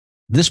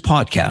This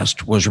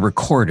podcast was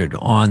recorded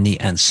on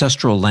the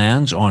ancestral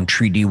lands on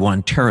Treaty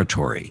 1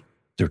 territory,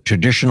 the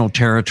traditional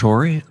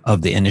territory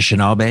of the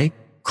Anishinaabe,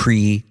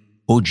 Cree,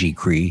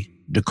 Oji-Cree,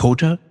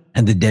 Dakota,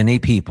 and the Dene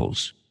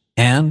peoples,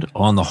 and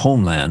on the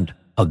homeland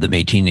of the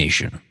Métis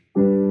Nation.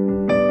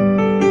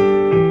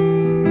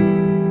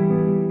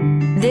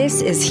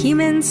 This is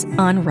Humans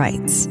on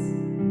Rights,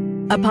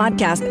 a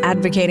podcast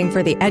advocating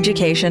for the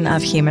education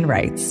of human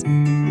rights.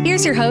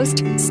 Here's your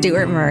host,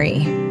 Stuart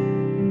Murray.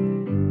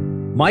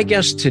 My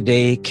guest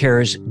today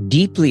cares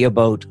deeply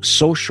about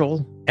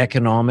social,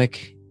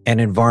 economic, and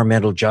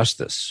environmental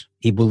justice.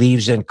 He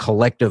believes in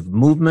collective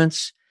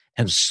movements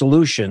and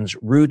solutions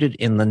rooted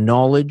in the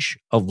knowledge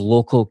of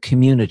local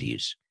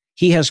communities.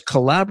 He has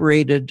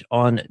collaborated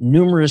on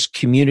numerous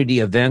community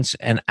events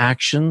and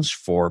actions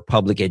for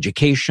public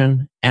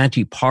education,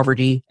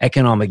 anti-poverty,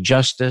 economic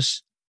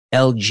justice,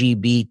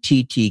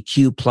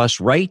 LGBTQ+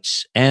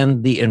 rights,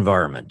 and the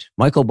environment.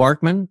 Michael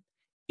Barkman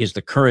is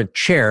the current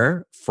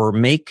chair for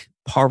Make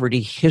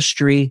Poverty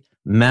History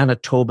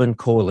Manitoban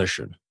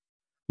Coalition.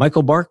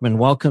 Michael Barkman,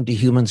 welcome to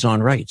Humans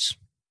on Rights.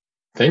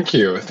 Thank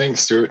you.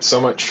 Thanks, Stuart,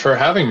 so much for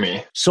having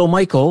me. So,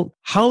 Michael,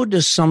 how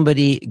does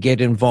somebody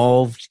get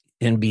involved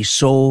and be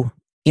so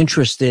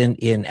interested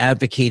in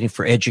advocating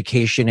for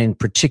education, in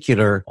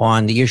particular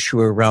on the issue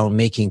around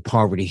making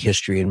poverty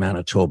history in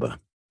Manitoba?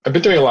 I've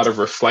been doing a lot of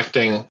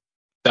reflecting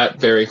that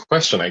very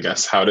question, I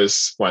guess. How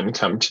does one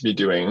come to be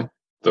doing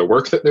the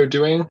work that they're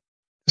doing?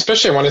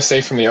 Especially, I want to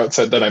say from the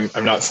outset that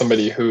I'm not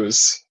somebody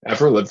who's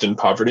ever lived in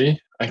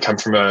poverty. I come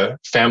from a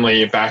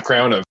family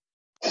background of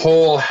a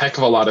whole heck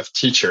of a lot of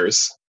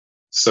teachers.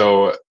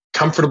 So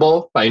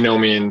comfortable, by no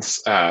means,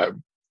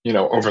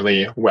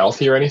 overly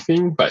wealthy or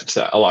anything, but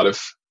a lot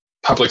of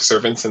public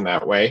servants in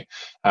that way.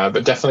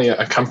 But definitely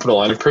a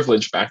comfortable and a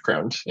privileged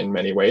background in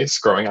many ways,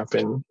 growing up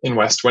in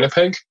West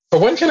Winnipeg.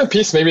 But one kind of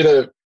piece, maybe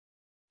to,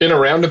 in a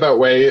roundabout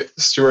way,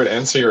 Stuart,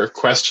 answer your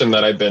question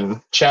that I've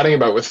been chatting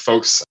about with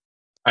folks.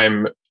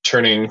 I'm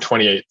turning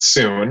 28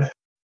 soon,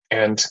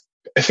 and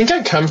I think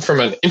I come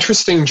from an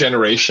interesting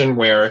generation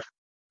where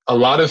a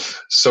lot of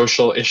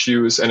social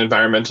issues and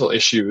environmental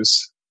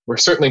issues were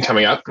certainly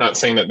coming up, not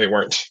saying that they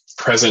weren't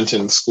present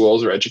in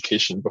schools or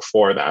education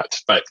before that,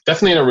 but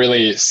definitely in a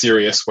really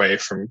serious way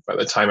from by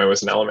the time I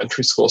was an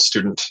elementary school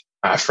student,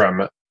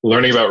 from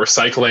learning about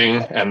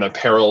recycling and the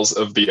perils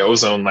of the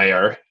ozone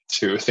layer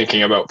to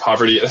thinking about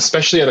poverty,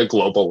 especially at a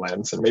global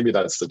lens, and maybe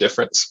that's the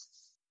difference.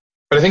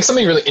 But I think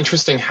something really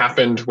interesting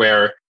happened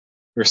where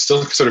we're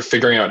still sort of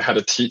figuring out how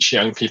to teach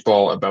young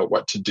people about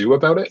what to do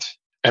about it.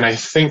 And I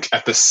think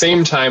at the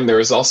same time, there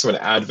was also an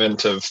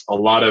advent of a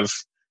lot of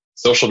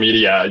social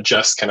media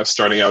just kind of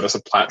starting out as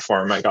a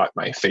platform. I got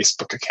my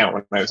Facebook account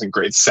when I was in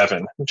grade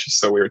 7, which is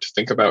so weird to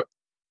think about.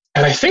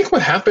 And I think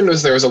what happened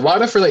was there was a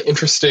lot of really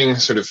interesting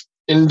sort of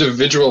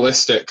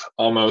individualistic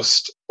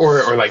almost,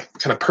 or like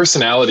kind of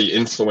personality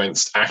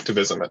influenced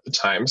activism at the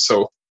time.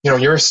 So,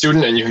 you're a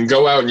student and you can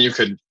go out and you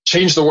could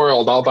change the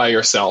world all by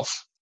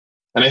yourself.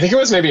 And I think it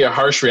was maybe a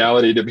harsh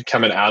reality to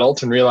become an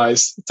adult and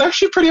realize it's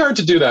actually pretty hard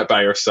to do that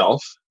by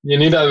yourself. You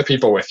need other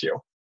people with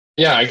you.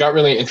 Yeah, I got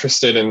really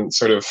interested in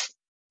sort of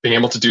being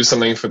able to do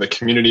something for the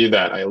community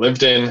that I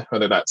lived in,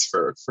 whether that's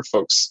for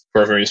folks who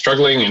are very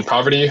struggling in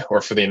poverty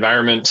or for the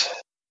environment.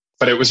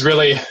 But it was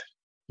really,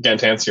 again,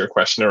 to answer your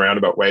question in a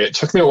roundabout way, it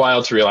took me a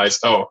while to realize,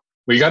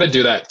 we got to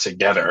do that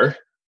together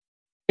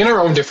in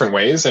our own different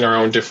ways, in our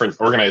own different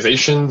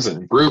organizations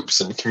and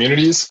groups and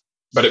communities.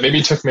 But it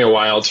maybe took me a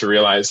while to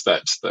realize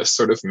that the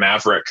sort of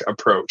maverick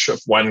approach of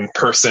one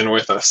person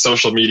with a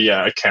social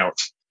media account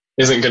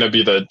isn't going to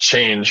be the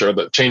change or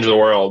the change of the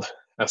world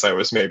as I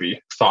was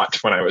maybe thought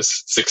when I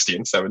was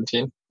 16,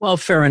 17. Well,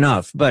 fair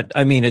enough. But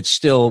I mean, it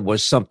still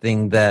was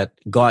something that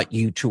got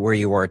you to where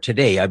you are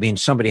today. I mean,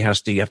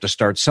 you have to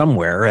start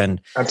somewhere.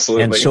 And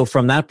absolutely. And so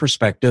from that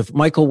perspective,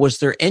 Michael, was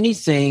there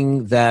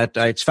anything that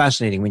it's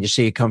fascinating when you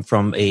say you come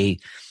from a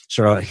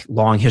sort of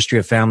long history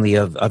of family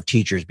of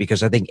teachers,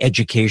 because I think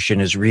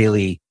education is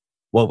really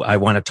what I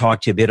want to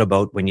talk to you a bit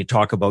about when you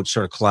talk about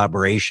sort of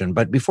collaboration.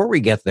 But before we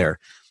get there,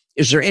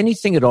 is there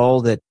anything at all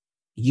that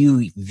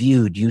you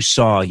viewed, you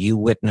saw, you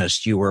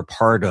witnessed, you were a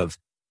part of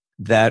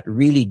that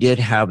really did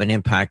have an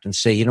impact and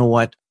say, you know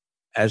what,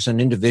 as an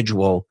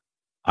individual,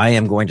 I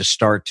am going to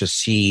start to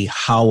see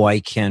how I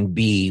can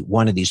be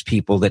one of these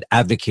people that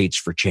advocates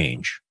for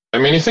change? I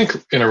mean, I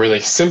think in a really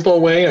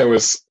simple way, I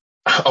was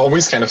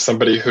always kind of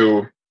somebody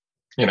who,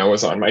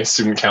 was on my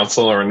student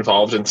council or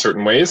involved in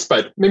certain ways,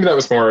 but maybe that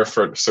was more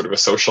for sort of a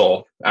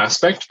social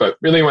aspect. But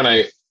really when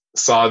I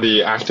saw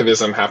the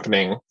activism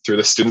happening through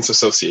the Students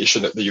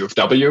Association at the U of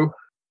W,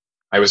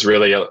 I was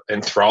really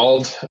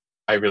enthralled.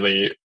 I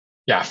really,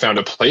 found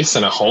a place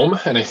and a home.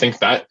 And I think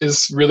that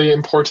is really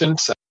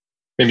important.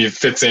 Maybe it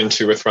fits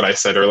into with what I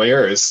said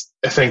earlier is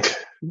I think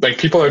like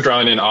people are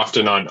drawn in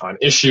often on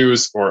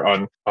issues or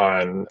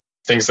on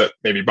things that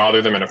maybe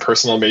bother them on a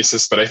personal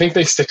basis, but I think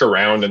they stick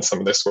around in some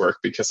of this work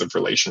because of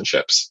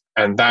relationships.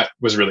 And that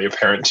was really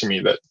apparent to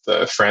me that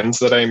the friends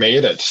that I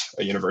made at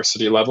a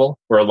university level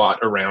were a lot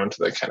around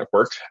the kind of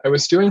work I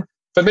was doing.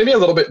 But maybe a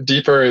little bit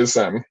deeper is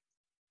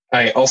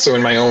I also,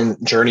 in my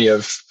own journey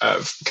of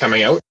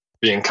coming out,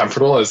 being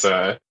comfortable as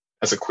a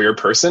queer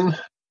person,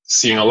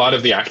 seeing a lot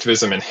of the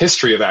activism and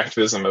history of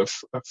activism of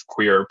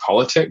queer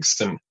politics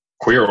and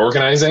queer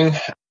organizing,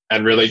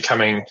 and really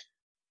coming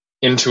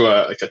into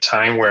a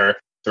time where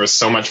there was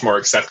so much more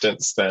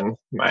acceptance than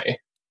my,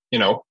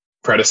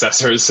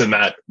 predecessors in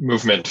that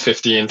movement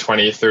 15,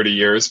 20, 30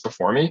 years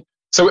before me.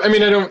 So, I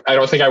mean, I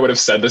don't think I would have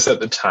said this at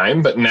the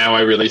time, but now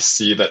I really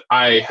see that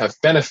I have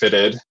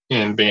benefited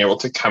in being able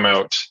to come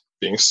out,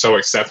 being so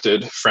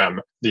accepted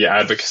from the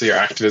advocacy or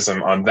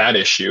activism on that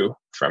issue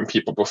from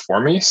people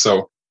before me.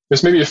 So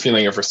there's maybe a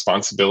feeling of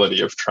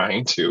responsibility of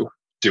trying to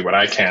do what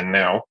I can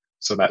now,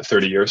 so that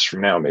 30 years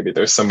from now, maybe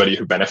there's somebody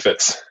who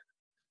benefits.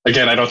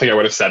 Again, I don't think I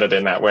would have said it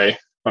in that way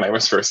when I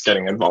was first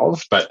getting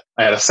involved, but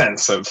I had a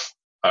sense of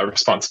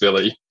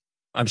responsibility.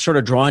 I'm sort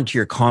of drawn to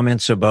your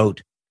comments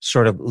about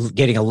sort of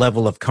getting a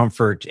level of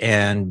comfort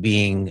and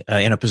being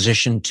in a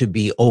position to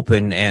be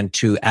open and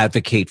to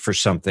advocate for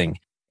something.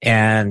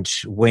 And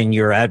when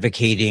you're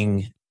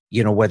advocating,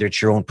 whether it's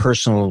your own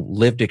personal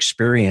lived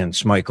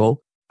experience,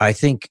 Michael, I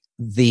think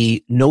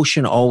the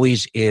notion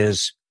always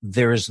is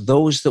there's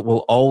those that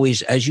will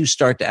always, as you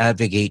start to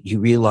advocate, you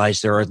realize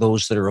there are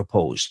those that are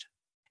opposed.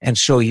 And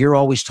so you're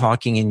always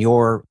talking in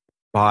your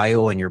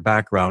bio and your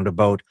background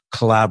about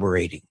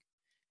collaborating.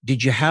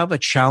 Did you have a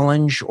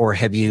challenge, or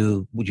can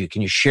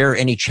you share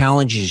any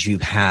challenges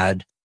you've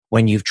had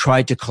when you've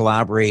tried to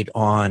collaborate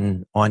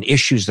on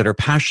issues that are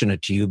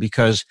passionate to you?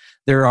 Because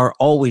there are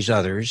always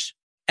others.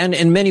 And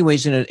in many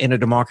ways in a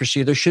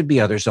democracy, there should be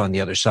others on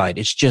the other side.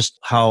 It's just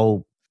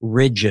how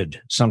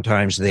rigid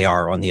sometimes they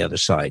are on the other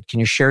side.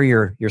 Can you share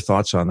your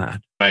thoughts on that?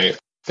 I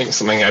think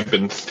something I've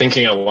been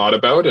thinking a lot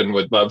about and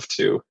would love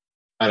to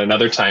at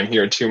another time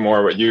hear too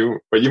more what you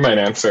might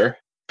answer,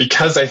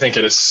 because I think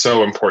it is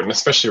so important,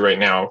 especially right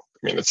now. I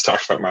mean, it's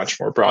talked about much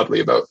more broadly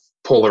about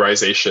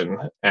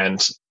polarization and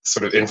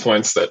sort of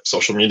influence that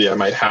social media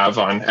might have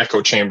on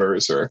echo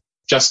chambers, or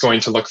just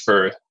going to look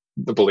for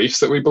the beliefs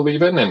that we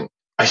believe in. And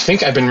I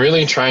think I've been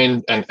really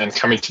trying and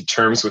coming to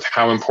terms with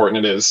how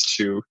important it is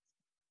to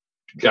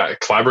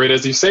collaborate,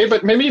 as you say,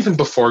 but maybe even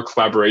before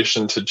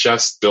collaboration, to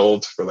just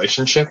build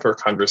relationship or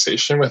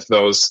conversation with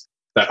those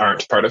that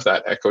aren't part of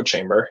that echo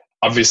chamber.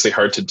 Obviously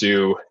hard to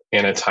do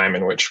in a time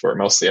in which we're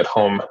mostly at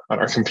home on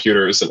our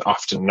computers and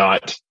often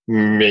not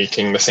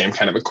making the same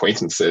kind of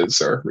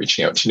acquaintances or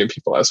reaching out to new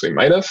people as we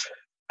might have.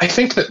 I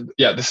think that,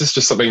 this is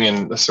just something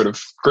in the sort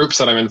of groups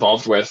that I'm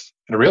involved with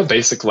at a real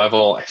basic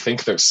level. I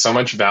think there's so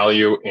much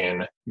value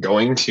in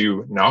going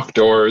to knock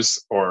doors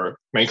or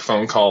make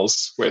phone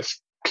calls with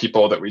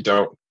people that we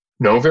don't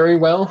know very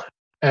well.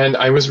 And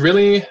I was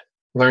really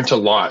learned a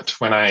lot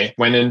when I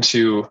went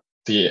into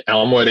the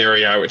Elmwood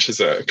area, which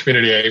is a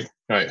community.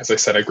 As I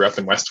said, I grew up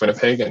in West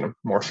Winnipeg and I'm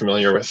more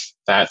familiar with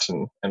that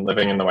and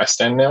living in the West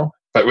End now.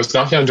 But was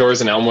knocking on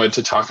doors in Elmwood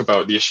to talk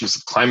about the issues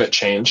of climate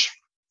change.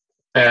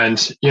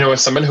 And,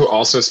 as someone who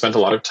also spent a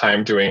lot of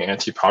time doing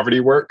anti-poverty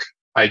work,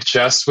 I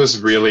just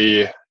was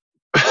really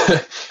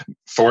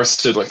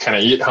forced to kind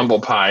of eat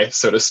humble pie,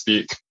 so to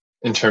speak,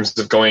 in terms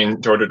of going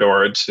door to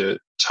door to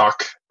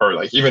talk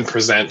or even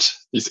present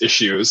these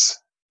issues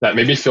that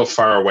maybe feel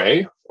far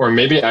away, or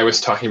maybe I was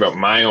talking about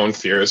my own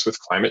fears with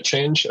climate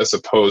change as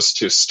opposed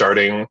to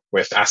starting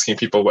with asking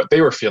people what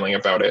they were feeling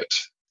about it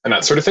and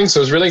that sort of thing. So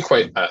it was really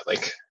quite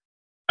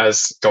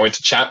as going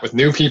to chat with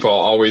new people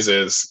always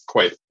is,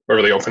 quite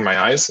really opened my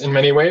eyes in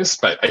many ways.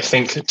 But I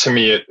think to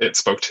me, it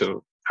spoke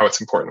to how it's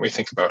important we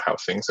think about how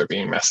things are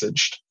being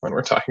messaged when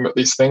we're talking about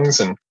these things.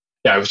 And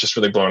I was just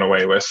really blown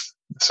away with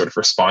the sort of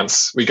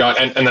response we got.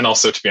 And then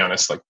also, to be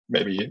honest,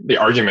 maybe the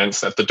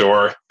arguments at the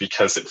door,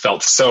 because I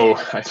felt so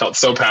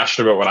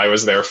passionate about what I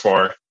was there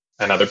for,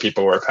 and other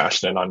people were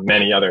passionate on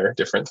many other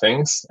different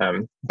things.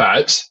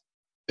 But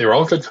they were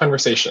all good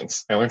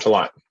conversations. I learned a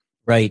lot.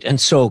 Right.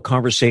 And so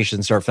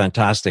conversations are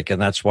fantastic.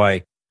 And that's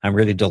why I'm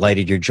really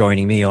delighted you're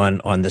joining me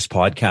on this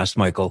podcast,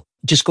 Michael.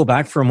 Just go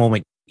back for a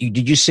moment.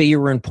 Did you say you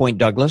were in Point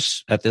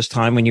Douglas at this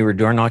time when you were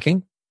door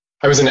knocking?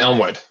 I was in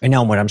Elmwood. In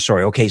Elmwood, I'm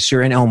sorry. Okay, so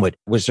you're in Elmwood.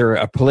 Was there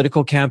a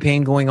political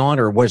campaign going on,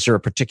 or was there a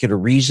particular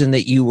reason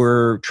that you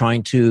were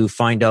trying to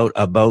find out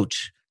about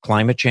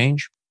climate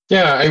change?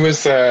 Yeah, I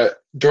was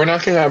door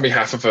knocking on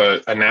behalf of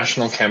a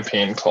national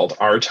campaign called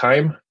Our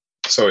Time.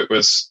 So it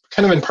was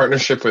kind of in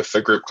partnership with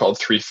a group called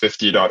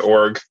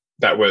 350.org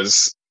that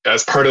was,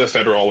 as part of the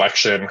federal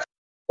election,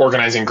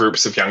 organizing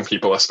groups of young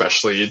people,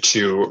 especially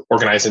to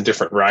organize in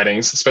different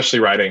ridings, especially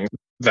ridings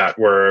that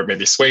were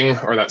maybe swing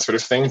or that sort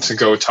of thing, to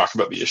go talk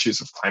about the issues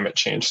of climate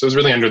change. So it was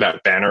really under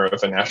that banner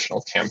of a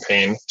national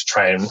campaign to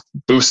try and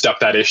boost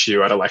up that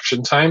issue at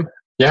election time.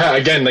 Yeah,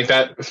 again,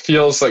 that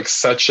feels like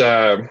such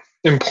a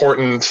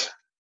important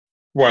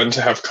one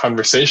to have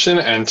conversation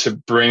and to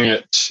bring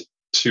it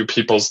to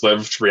people's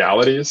lived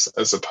realities,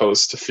 as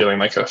opposed to feeling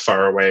like a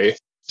faraway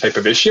type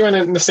of issue. And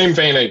in the same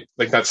vein,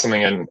 that's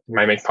something in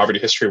my Make Poverty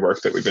History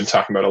work that we've been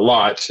talking about a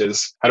lot,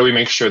 is how do we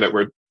make sure that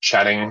we're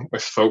chatting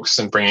with folks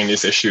and bringing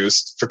these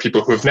issues for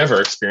people who have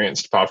never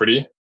experienced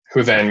poverty,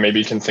 who then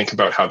maybe can think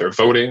about how they're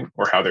voting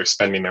or how they're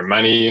spending their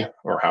money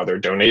or how they're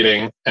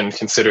donating and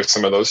consider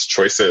some of those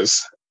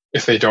choices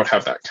if they don't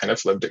have that kind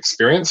of lived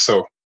experience.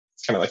 So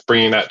it's kind of like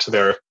bringing that to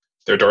their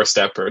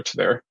doorstep or to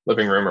their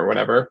living room or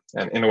whatever,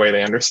 and in a way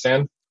they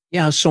understand.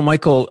 Yeah. So,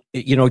 Michael,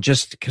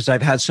 just because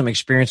I've had some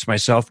experience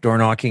myself door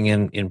knocking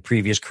in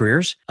previous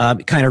careers,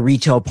 kind of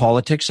retail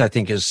politics, I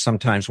think is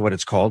sometimes what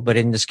it's called. But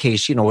in this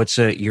case,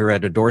 you're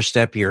at a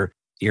doorstep, you're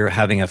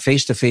having a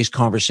face-to-face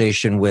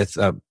conversation with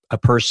a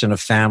person, a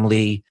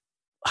family.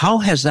 How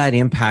has that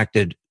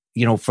impacted,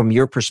 from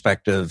your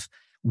perspective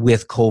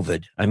with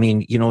COVID? I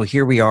mean,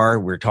 here we are,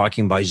 we're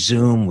talking by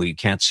Zoom. We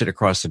can't sit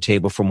across the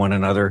table from one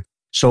another.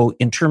 So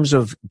in terms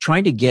of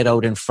trying to get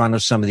out in front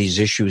of some of these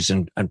issues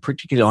and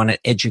particularly on an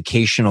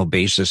educational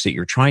basis that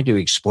you're trying to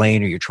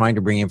explain or you're trying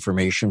to bring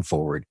information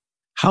forward,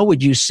 how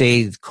would you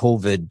say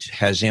COVID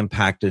has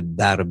impacted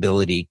that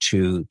ability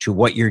to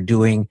what you're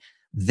doing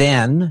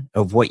then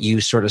of what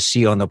you sort of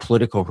see on the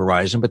political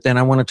horizon? But then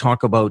I want to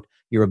talk about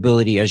your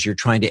ability as you're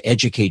trying to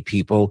educate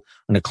people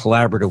in a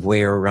collaborative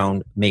way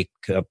around make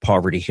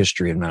poverty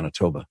history in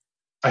Manitoba.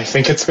 I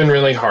think it's been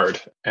really hard.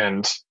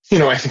 And,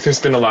 I think there's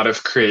been a lot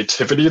of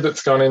creativity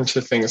that's gone into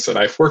things that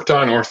I've worked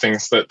on or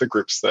things that the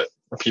groups that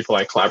or people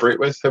I collaborate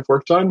with have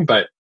worked on.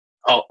 But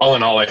all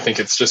in all, I think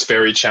it's just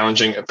very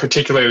challenging,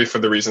 particularly for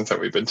the reasons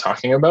that we've been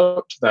talking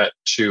about, that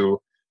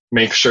to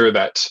make sure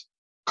that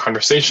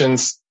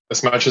conversations,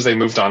 as much as they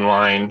moved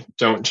online,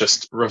 don't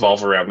just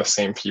revolve around the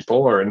same people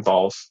or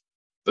involve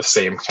the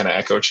same kind of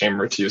echo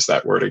chamber, to use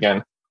that word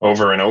again,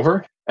 over and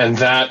over. And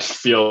that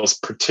feels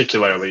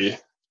particularly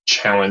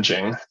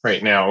challenging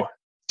right now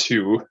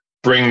to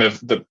bring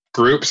the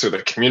groups or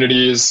the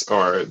communities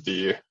or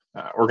the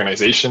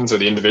organizations or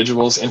the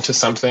individuals into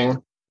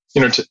something.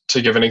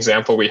 To give an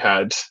example, we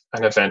had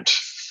an event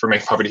for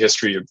Make Poverty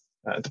History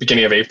at the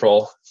beginning of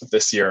April of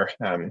this year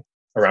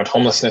around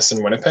homelessness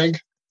in Winnipeg.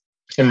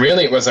 And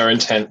really it was our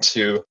intent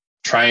to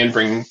try and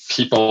bring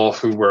people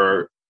who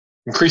were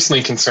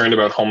increasingly concerned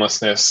about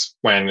homelessness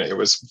when it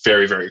was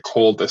very, very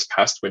cold this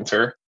past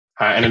winter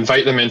and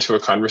invite them into a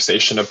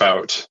conversation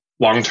about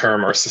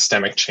long-term or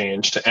systemic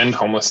change to end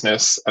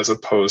homelessness, as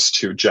opposed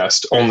to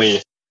just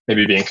only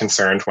maybe being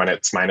concerned when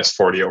it's minus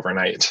 40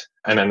 overnight,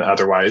 and then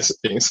otherwise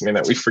being something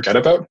that we forget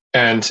about.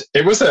 And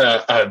it was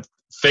a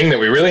thing that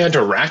we really had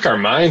to rack our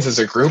minds as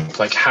a group,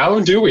 like how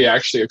do we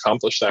actually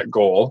accomplish that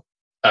goal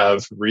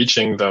of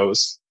reaching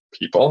those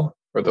people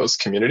or those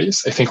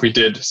communities? I think we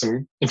did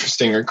some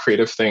interesting or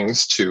creative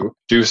things to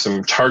do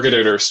some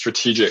targeted or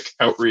strategic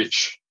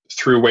outreach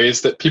through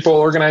ways that people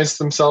organize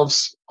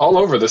themselves all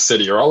over the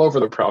city or all over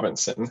the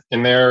province,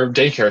 in their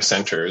daycare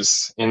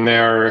centers, in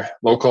their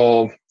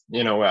local,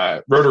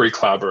 Rotary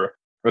Club or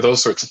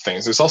those sorts of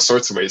things. There's all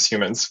sorts of ways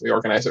we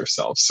organize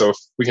ourselves. So if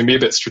we can be a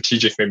bit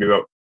strategic maybe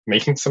about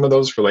making some of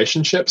those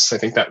relationships, I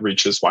think that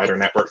reaches wider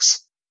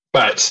networks.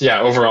 But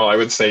yeah, overall, I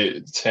would say,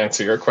 to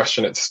answer your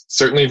question, it's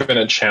certainly been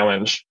a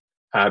challenge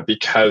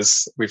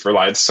because we've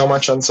relied so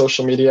much on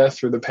social media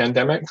through the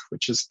pandemic,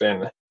 which has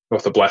been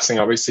both a blessing,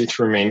 obviously,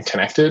 to remain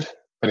connected,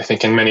 but I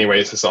think in many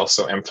ways has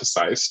also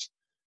emphasized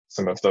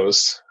some of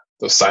those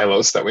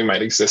silos that we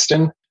might exist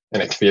in,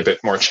 and it can be a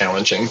bit more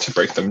challenging to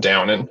break them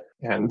down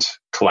and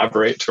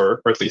collaborate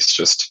or at least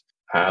just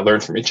learn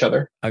from each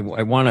other. I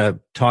want to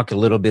talk a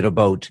little bit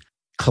about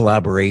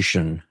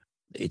collaboration.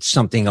 It's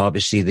something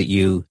obviously that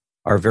you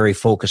are very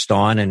focused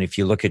on, and if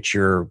you look at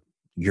your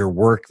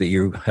work that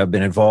you have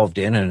been involved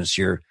in, and as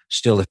you're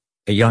still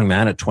a young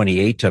man at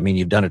 28, I mean,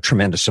 you've done a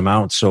tremendous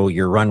amount. So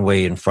your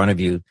runway in front of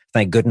you,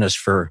 thank goodness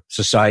for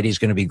society, is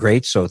going to be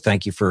great. So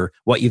thank you for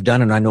what you've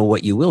done. And I know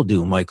what you will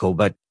do, Michael.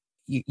 But,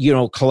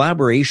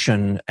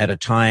 collaboration at a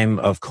time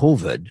of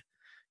COVID,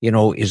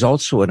 is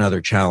also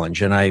another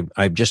challenge. And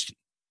I'd just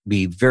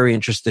be very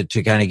interested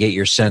to kind of get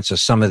your sense of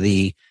some of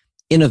the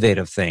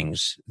innovative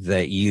things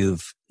that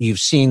you've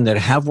seen that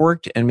have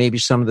worked, and maybe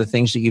some of the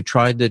things that you've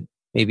tried that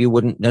maybe you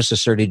wouldn't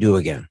necessarily do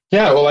again.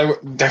 Yeah, well, I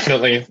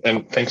definitely,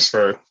 and thanks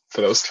for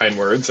those kind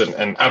words.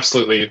 And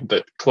absolutely,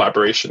 that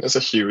collaboration is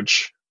a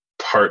huge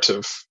part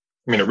of,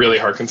 it really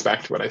harkens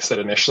back to what I said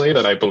initially,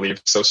 that I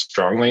believe so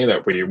strongly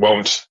that we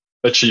won't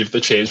achieve the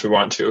change we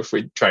want to if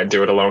we try and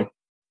do it alone.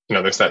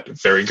 There's that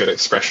very good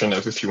expression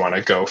of, if you want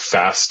to go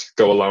fast,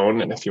 go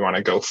alone. And if you want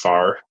to go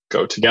far,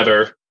 go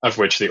together, of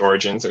which the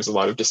origins, there's a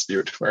lot of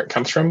dispute where it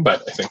comes from.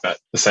 But I think that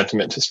the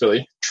sentiment is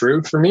really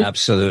true for me.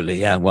 Absolutely.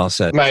 Yeah. Well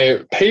said.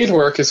 My paid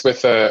work is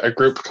with a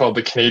group called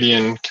the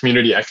Canadian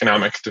Community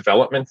Economic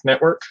Development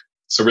Network.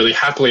 So really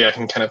happily, I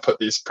can kind of put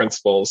these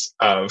principles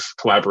of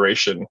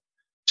collaboration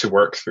to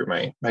work through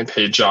my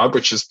paid job,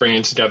 which is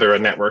bringing together a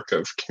network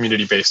of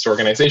community-based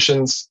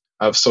organizations,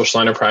 of social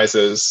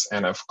enterprises,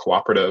 and of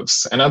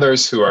cooperatives and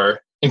others who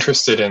are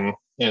interested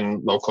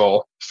in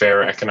local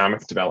fair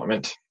economic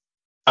development,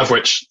 of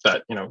which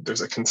that,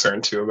 there's a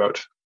concern too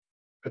about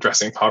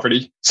addressing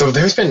poverty. So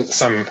there's been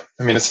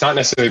it's not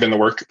necessarily been the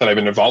work that I've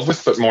been involved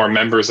with, but more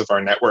members of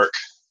our network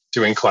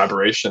doing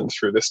collaboration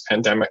through this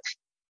pandemic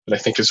that I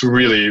think is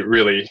really,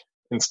 really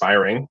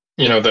inspiring.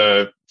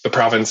 The the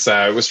province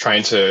was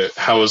trying to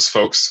house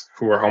folks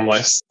who were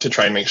homeless to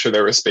try and make sure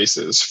there were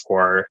spaces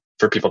for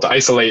people to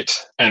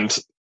isolate. And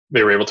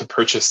they were able to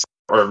purchase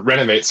or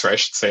renovate, sorry, I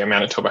should say, a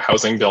Manitoba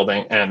housing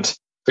building. And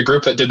the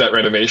group that did that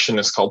renovation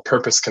is called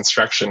Purpose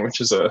Construction,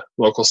 which is a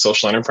local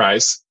social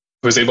enterprise,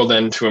 who was able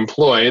then to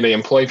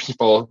employ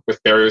people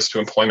with barriers to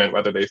employment,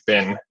 whether they've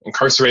been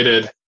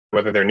incarcerated,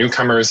 whether they're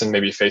newcomers and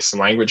maybe face some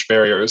language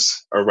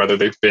barriers, or whether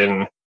they've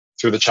been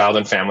through the Child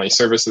and Family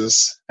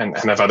Services and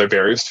have other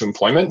barriers to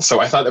employment. So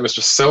I thought that was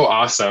just so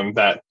awesome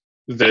that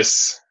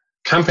this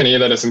company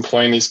that is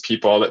employing these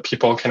people, that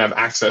people can have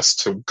access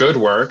to good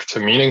work, to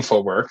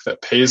meaningful work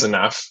that pays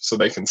enough so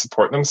they can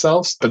support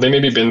themselves. But they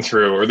maybe been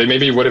through, or they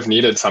maybe would have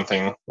needed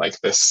something like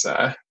this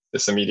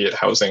immediate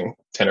housing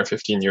 10 or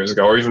 15 years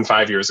ago, or even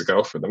 5 years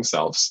ago for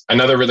themselves.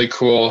 Another really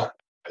cool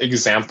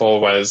example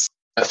was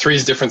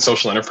 3 different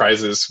social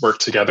enterprises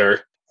worked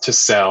together to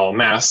sell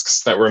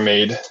masks that were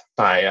made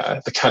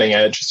by the Cutting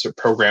Edge, it's a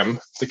program,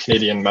 the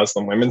Canadian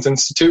Muslim Women's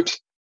Institute.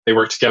 They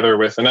worked together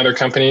with another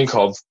company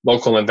called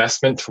Local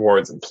Investment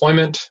Towards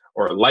Employment,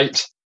 or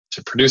LIGHT,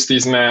 to produce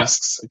these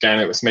masks. Again,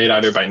 it was made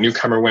either by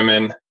newcomer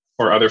women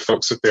or other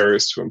folks with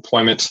barriers to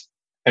employment.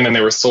 And then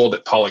they were sold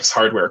at Pollock's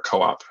Hardware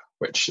Co-op,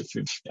 which, if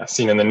you've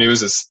seen in the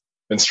news, has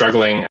been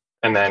struggling.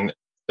 And then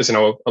is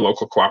a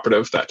local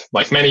cooperative that,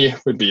 like many,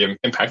 would be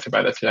impacted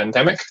by the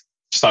pandemic.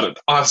 Just thought it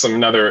awesome.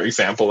 Another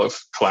example of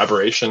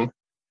collaboration.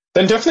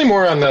 Then definitely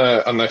more on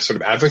the sort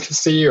of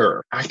advocacy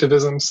or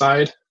activism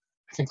side.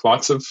 I think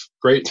lots of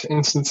great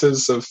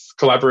instances of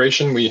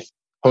collaboration. We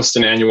host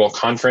an annual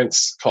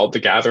conference called The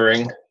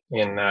Gathering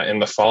in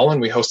the fall, and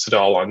we hosted it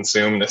all on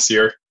Zoom this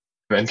year.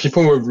 And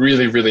people were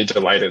really, really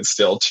delighted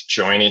still to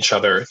join each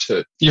other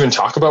to even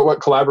talk about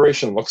what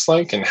collaboration looks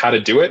like and how to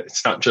do it.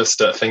 It's not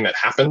just a thing that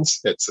happens.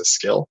 It's a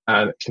skill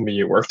that can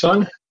be worked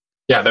on.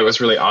 Yeah, that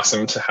was really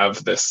awesome to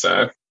have this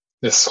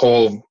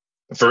whole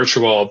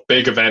virtual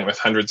big event with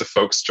hundreds of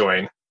folks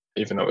join,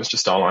 even though it was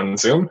just all on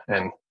Zoom.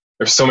 And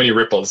there's so many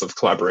ripples of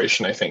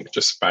collaboration, I think,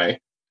 just by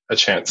a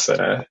chance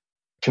at a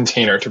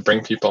container to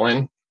bring people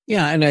in.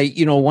 Yeah, and I,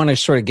 want to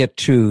sort of get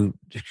to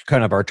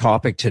kind of our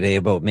topic today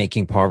about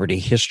making poverty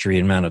history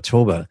in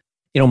Manitoba.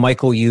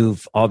 Michael,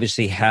 you've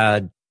obviously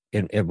had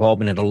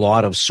involvement in a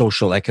lot of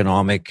social,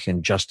 economic,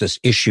 and justice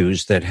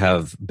issues that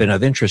have been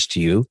of interest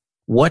to you.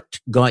 What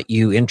got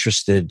you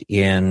interested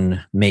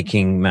in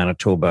making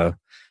Manitoba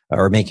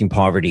or making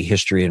poverty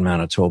history in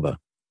Manitoba?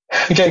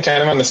 Again,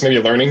 kind of on this maybe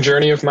learning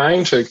journey of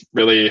mine to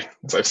really,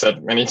 as I've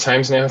said many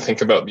times now,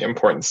 think about the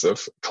importance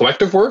of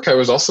collective work. I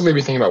was also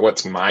maybe thinking about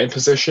what's my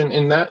position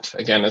in that.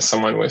 Again, as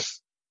someone with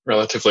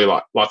relatively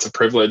lots of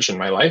privilege in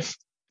my life,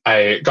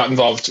 I got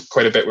involved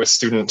quite a bit with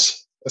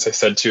as I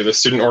said, the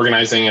student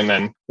organizing, and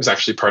then was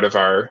actually part of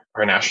our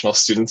National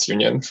Students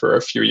Union for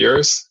a few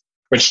years,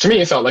 which to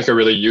me felt like a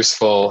really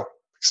useful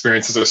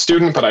experience as a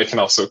student, but I can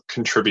also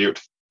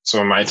contribute some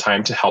of my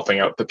time to helping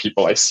out the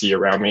people I see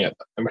around me,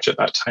 which at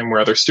that time were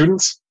other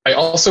students. I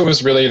also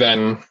was really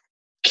then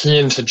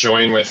keen to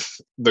join with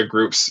the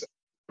groups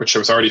which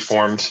was already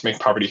formed, Make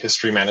Poverty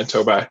History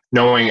Manitoba,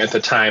 knowing at the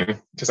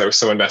time, because I was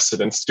so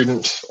invested in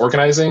student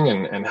organizing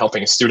and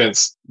helping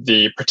students,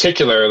 the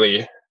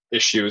particularly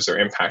issues or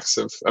impacts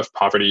of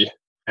poverty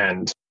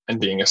and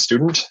being a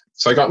student.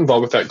 So I got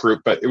involved with that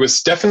group, but it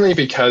was definitely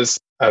because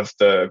of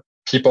the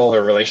people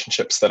or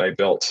relationships that I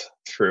built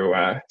through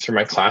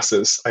my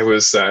classes.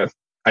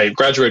 I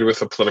graduated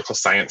with a political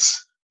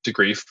science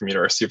degree from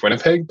University of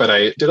Winnipeg, but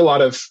I did a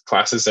lot of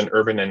classes in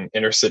urban and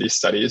inner city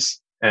studies.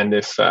 And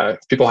if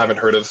people haven't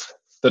heard of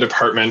the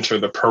department or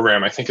the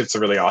program, I think it's a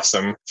really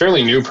awesome,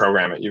 fairly new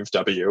program at U of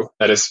W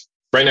that is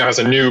right now has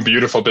a new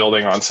beautiful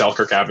building on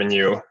Selkirk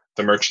Avenue,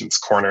 the Merchants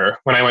Corner.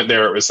 When I went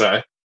there, it was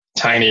a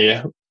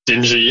tiny,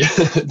 dingy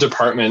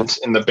department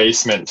in the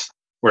basement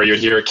where you'd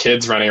hear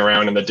kids running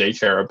around in the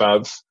daycare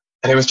above.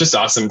 And it was just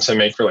awesome to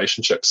make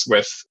relationships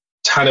with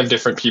a ton of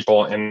different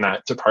people in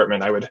that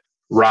department. I would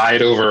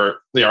ride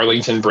over the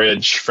Arlington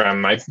Bridge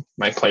from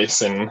my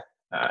place in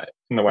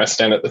the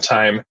West End at the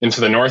time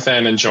into the North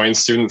End and join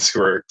students who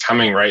were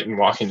coming right and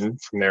walking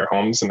from their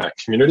homes in that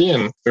community.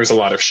 And there was a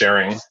lot of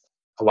sharing,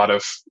 a lot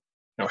of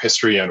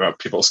history and about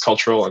people's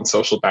cultural and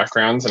social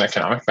backgrounds and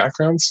economic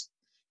backgrounds.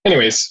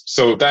 Anyways,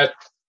 so that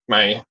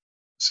my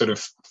sort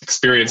of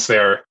experience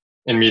there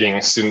in meeting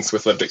students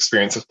with lived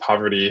experience of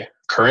poverty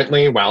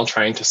currently while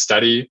trying to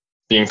study,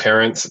 being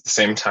parents at the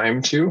same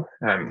time too.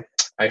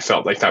 I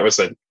felt like that was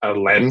a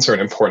lens or an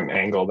important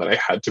angle that I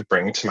had to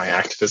bring to my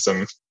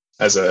activism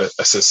as a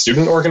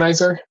student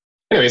organizer.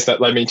 Anyways,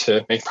 that led me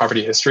to Make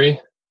Poverty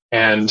History.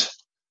 And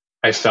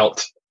I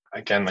felt,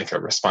 again, like a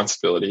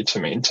responsibility to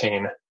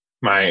maintain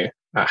my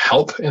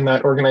help in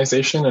that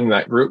organization and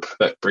that group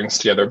that brings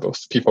together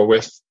both people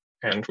with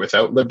and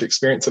without lived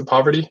experience of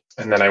poverty.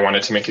 And then I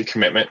wanted to make a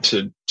commitment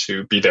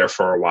to be there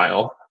for a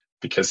while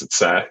because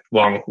it's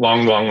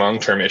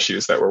long-term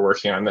issues that we're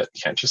working on that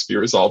can't just be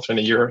resolved in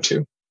a year or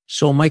two.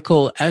 So,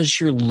 Michael,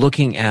 as you're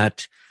looking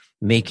at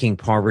making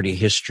poverty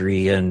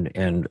history and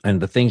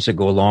the things that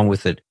go along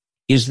with it,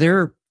 is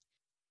there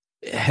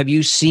have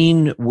you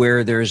seen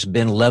where there's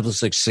been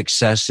levels of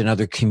success in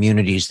other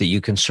communities that you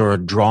can sort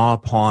of draw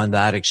upon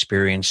that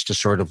experience to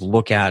sort of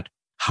look at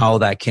how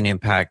that can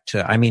impact?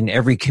 I mean,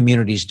 every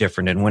community is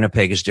different, and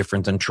Winnipeg is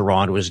different than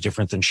Toronto, is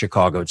different than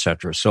Chicago, et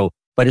cetera. So,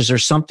 but is there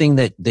something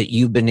that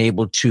you've been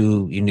able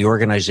to, in the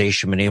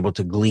organization, been able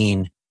to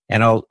glean?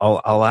 And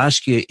I'll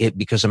ask you it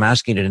because I'm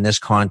asking it in this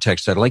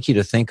context. I'd like you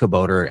to think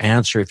about or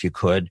answer, if you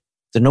could,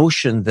 the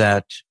notion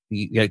that,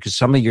 because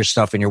some of your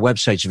stuff in your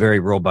website's very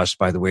robust,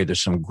 by the way.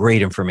 There's some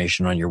great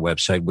information on your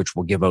website, which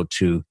we'll give out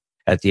to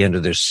at the end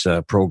of this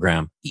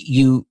program.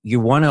 You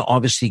want to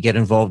obviously get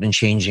involved in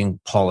changing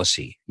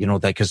policy,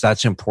 that because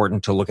that's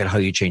important to look at how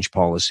you change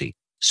policy.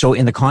 So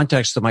in the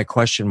context of my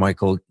question,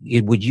 Michael,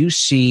 would you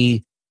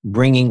see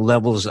bringing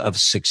levels of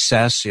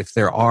success, if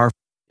there are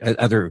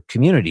other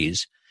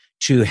communities,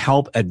 to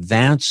help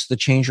advance the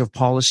change of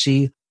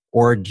policy,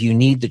 or do you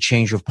need the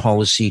change of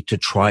policy to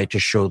try to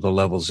show the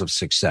levels of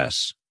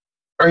success?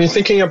 Are you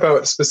thinking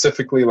about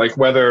specifically like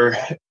whether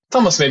it's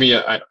almost maybe,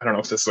 I don't know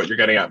if this is what you're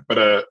getting at, but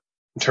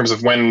in terms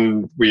of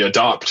when we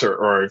adopt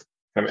or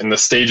in the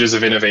stages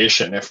of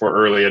innovation, if we're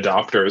early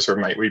adopters, or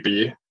might we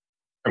be,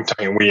 I'm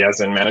talking we as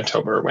in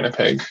Manitoba or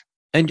Winnipeg.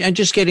 And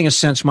just getting a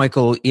sense,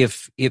 Michael,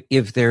 if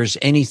there's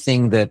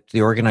anything that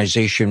the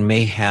organization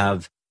may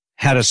have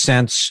had a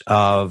sense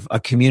of a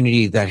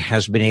community that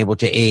has been able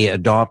to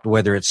adopt,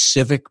 whether it's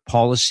civic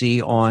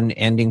policy on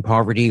ending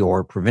poverty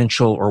or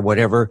provincial or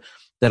whatever,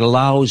 that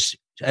allows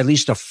at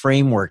least a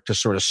framework to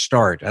sort of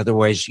start.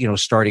 Otherwise,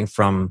 starting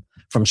from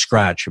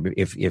scratch,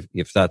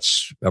 if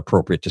that's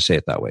appropriate to say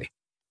it that way.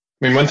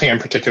 I mean, one thing I'm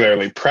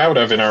particularly proud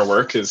of in our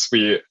work is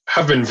we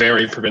have been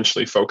very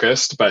provincially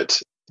focused,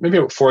 but maybe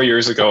about 4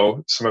 years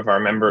ago, some of our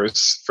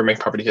members for Make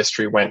Poverty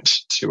History went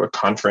to a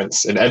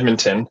conference in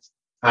Edmonton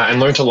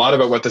and learned a lot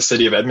about what the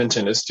city of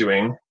Edmonton is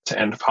doing to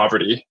end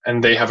poverty.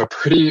 And they have a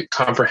pretty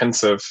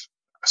comprehensive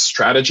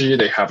strategy.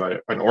 They have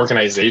an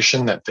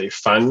organization that they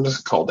fund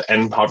called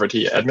End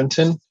Poverty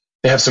Edmonton.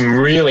 They have some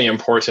really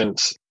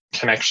important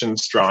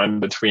connections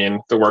drawn between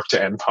the work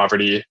to end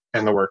poverty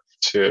and the work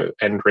to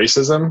end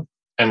racism.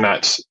 And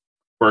that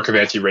work of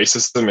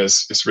anti-racism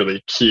is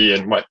really key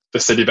in what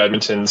the city of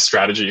Edmonton's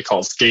strategy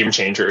calls game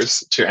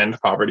changers to end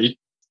poverty.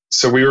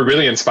 So we were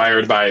really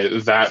inspired by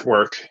that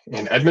work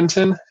in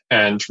Edmonton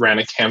and ran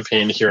a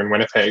campaign here in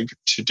Winnipeg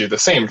to do the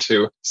same,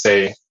 to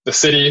say the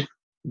city,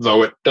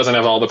 though it doesn't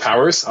have all the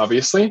powers,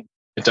 obviously,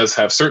 it does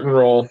have certain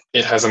role.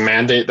 It has a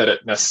mandate that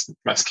it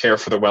must care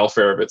for the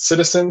welfare of its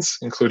citizens,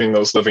 including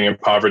those living in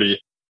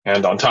poverty.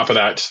 And on top of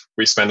that,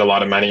 we spend a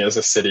lot of money as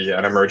a city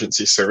on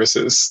emergency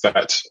services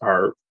that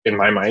are, in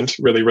my mind,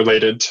 really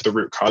related to the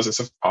root causes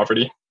of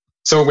poverty.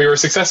 So we were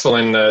successful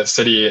in the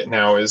city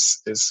now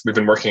is we've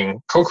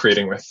been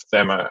co-creating with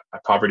them a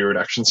poverty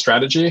reduction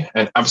strategy.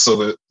 And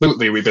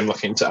absolutely, we've been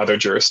looking to other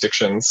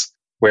jurisdictions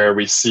where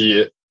we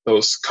see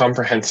those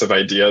comprehensive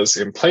ideas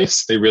in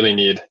place. They really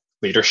need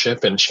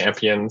leadership and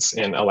champions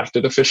in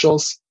elected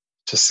officials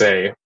to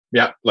say,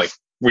 yeah, like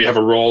we have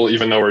a role,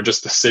 even though we're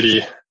just the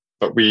city,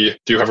 but we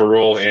do have a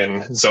role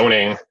in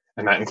zoning,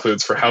 and that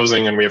includes for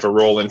housing. And we have a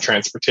role in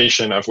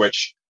transportation, of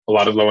which a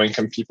lot of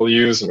low-income people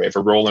use, and we have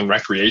a role in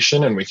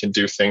recreation, and we can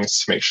do things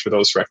to make sure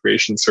those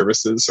recreation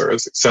services are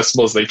as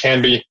accessible as they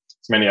can be,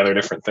 many other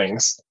different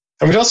things.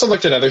 And we've also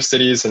looked at other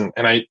cities, and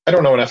I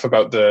don't know enough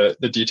about the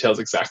details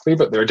exactly,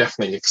 but there are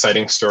definitely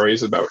exciting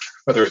stories about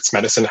whether it's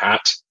Medicine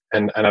Hat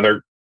and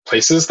other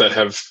places that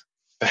have,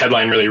 the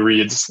headline really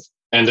reads,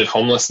 ended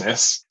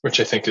homelessness, which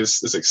I think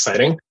is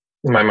exciting.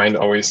 In my mind,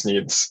 always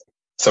needs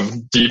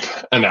some deep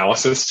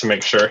analysis to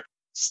make sure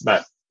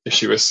that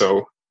issue is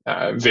so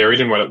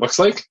varied in what it looks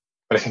like.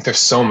 But I think there's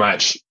so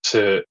much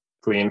to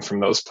glean from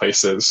those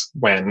places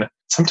when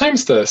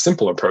sometimes the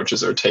simple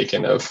approaches are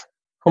taken of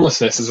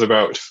homelessness is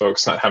about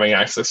folks not having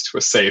access to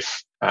a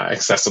safe,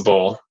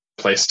 accessible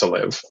place to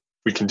live.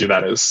 We can do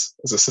that as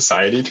a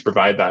society to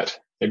provide that.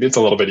 Maybe it's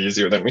a little bit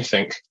easier than we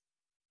think.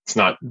 It's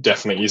not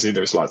definitely easy.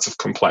 There's lots of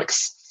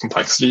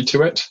complexity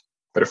to it.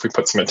 But if we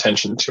put some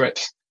attention to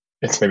it,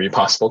 it's maybe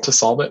possible to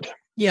solve it.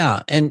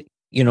 Yeah. And,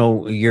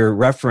 your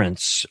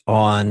reference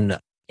on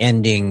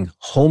ending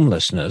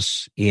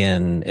homelessness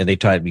in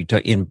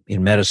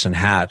Medicine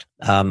Hat.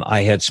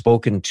 I had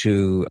spoken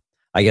to,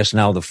 I guess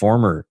now the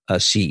former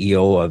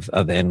CEO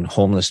of End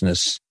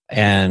Homelessness,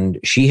 and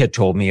she had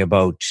told me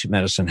about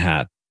Medicine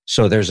Hat.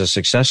 So there's a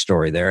success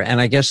story there.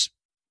 And I guess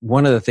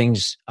one of the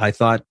things I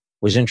thought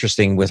was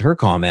interesting with her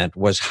comment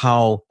was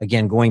how,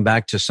 again, going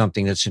back to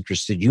something that's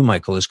interested you,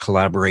 Michael, is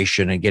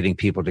collaboration and getting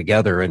people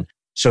together. And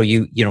so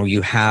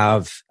you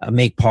have a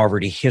Make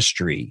Poverty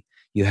History.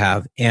 You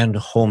have End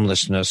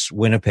Homelessness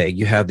Winnipeg.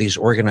 You have these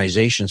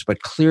organizations,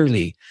 but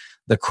clearly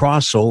the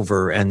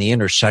crossover and the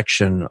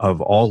intersection of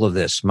all of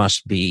this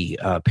must be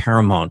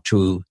paramount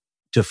to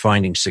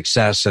finding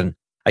success. And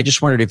I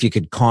just wondered if you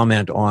could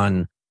comment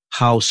on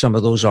how some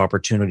of those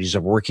opportunities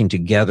of working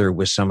together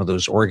with some of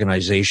those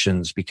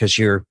organizations, because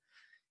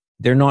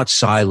they're not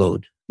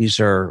siloed. These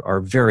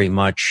are very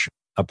much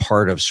a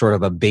part of sort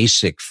of a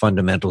basic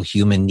fundamental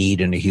human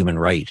need and a human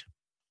right.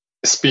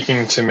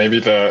 speaking to maybe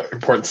the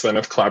importance then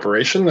of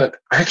collaboration, that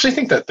I actually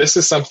think that this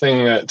is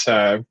something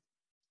that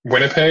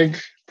Winnipeg,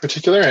 in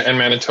particular, and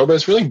Manitoba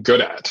is really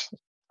good at.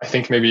 I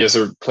think maybe as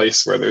a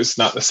place where there's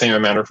not the same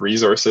amount of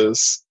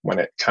resources when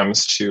it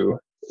comes to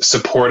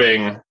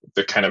supporting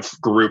the kind of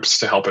groups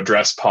to help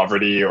address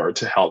poverty or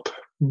to help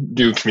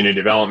do community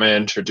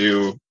development or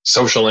do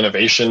social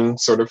innovation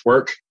sort of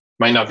work,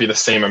 might not be the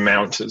same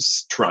amount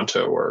as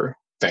Toronto or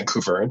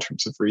Vancouver in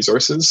terms of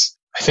resources.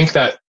 I think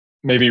that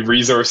maybe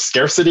resource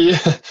scarcity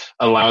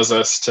allows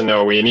us to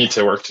know we need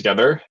to work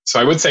together. So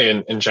I would say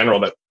in general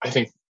that I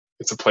think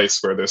it's a place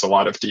where there's a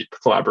lot of deep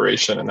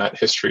collaboration, and that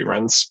history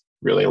runs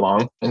really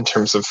long in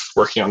terms of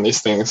working on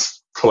these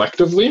things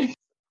collectively. I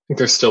think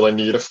there's still a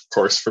need, of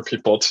course, for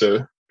people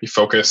to be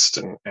focused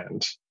and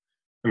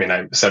I mean,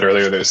 I said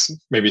earlier, there's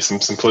maybe some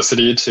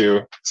simplicity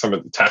to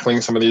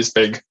tackling some of these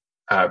big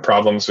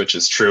problems, which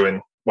is true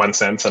in one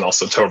sense and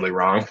also totally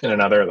wrong in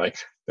another. Like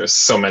there's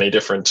so many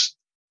different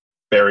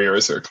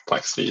barriers or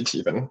complexity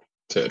to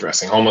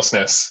addressing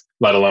homelessness,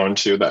 let alone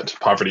to that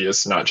poverty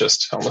is not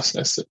just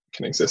homelessness. It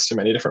can exist in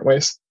many different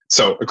ways.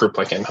 So a group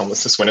like End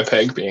Homelessness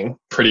Winnipeg being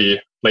pretty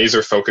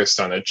laser focused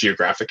on a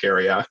geographic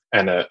area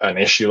and an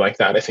issue like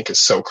that, I think is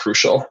so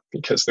crucial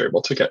because they're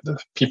able to get the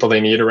people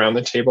they need around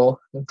the table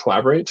and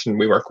collaborate. And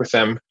we work with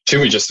them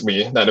too.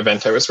 That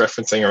event I was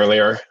referencing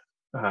earlier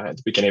at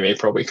the beginning of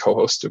April, we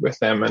co-hosted with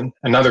them and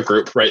another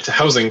group, Right to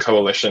Housing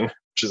Coalition,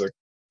 which is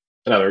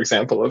another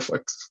example of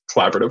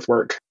collaborative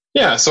work.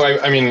 Yeah. So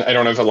I mean, I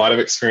don't have a lot of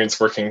experience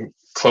working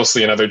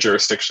closely in other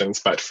jurisdictions,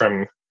 but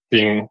from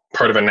being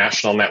part of a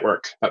national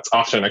network, that's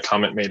often a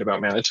comment made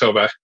about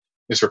Manitoba,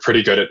 is we're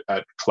pretty good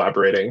at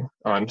collaborating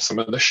on some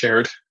of the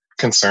shared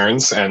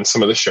concerns and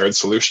some of the shared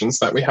solutions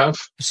that we have.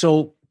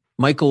 So,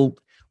 Michael,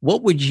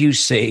 what would you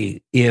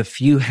say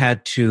if you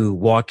had to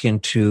walk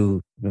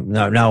into,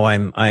 now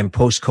I'm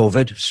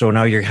post-COVID, so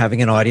now you're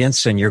having an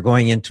audience and you're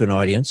going into an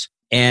audience,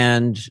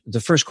 and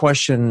the first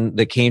question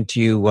that came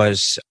to you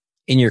was,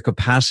 in your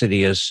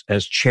capacity as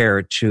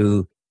chair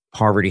to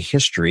poverty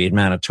history in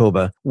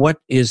Manitoba, what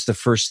is the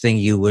first thing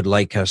you would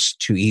like us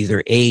to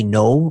either A,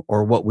 know,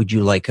 or what would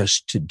you like us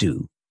to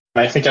do?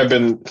 I think I've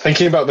been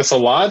thinking about this a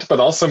lot, but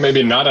also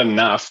maybe not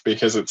enough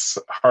because it's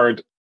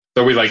hard.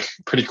 Though we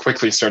pretty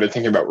quickly started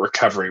thinking about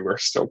recovery, we're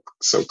still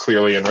so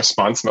clearly in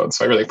response mode.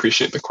 So I really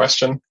appreciate the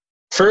question.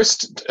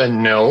 First,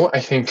 no, I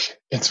think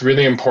it's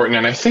really important.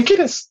 And I think it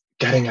is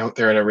getting out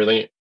there in a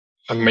really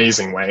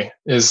amazing way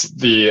is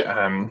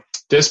the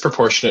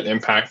disproportionate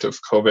impact of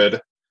COVID,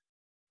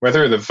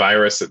 whether the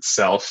virus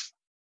itself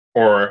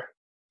or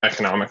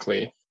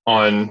economically,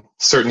 on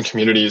certain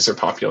communities or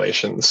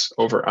populations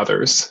over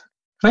others.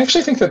 And I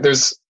actually think that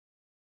there's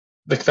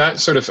that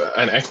sort of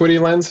an equity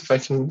lens, if I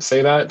can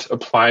say that,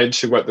 applied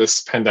to what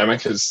this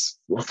pandemic has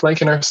looked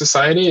like in our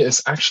society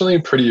is actually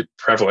pretty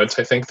prevalent.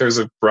 I think there's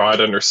a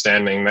broad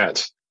understanding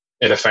that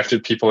it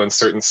affected people in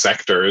certain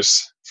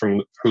sectors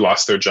who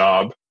lost their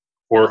job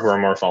or who are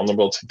more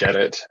vulnerable to get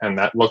it. And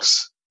that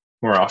looks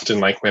more often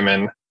like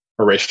women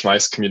or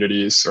racialized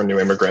communities or new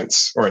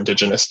immigrants or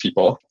Indigenous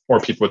people or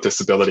people with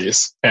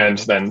disabilities. And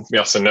then we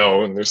also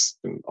know, and there's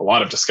been a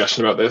lot of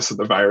discussion about this, that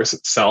the virus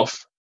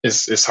itself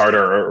is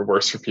harder or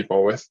worse for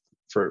people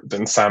for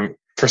some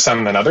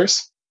than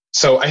others.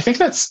 So I think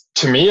that's,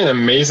 to me, an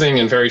amazing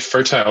and very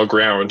fertile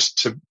ground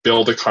to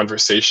build a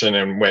conversation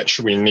in which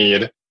we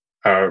need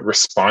a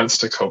response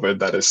to COVID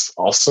that is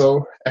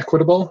also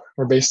equitable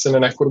or based in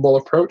an equitable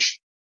approach.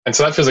 And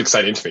so that feels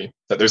exciting to me,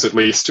 that there's at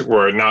least,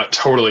 we're not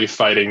totally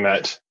fighting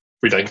that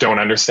we don't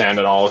understand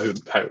at all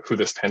who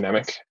this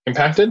pandemic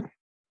impacted.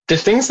 The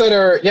things that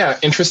are,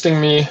 interesting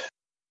me,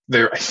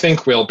 there I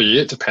think will be,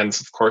 it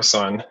depends, of course,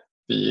 on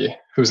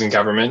who's in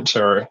government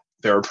or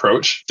their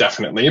approach,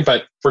 definitely.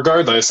 But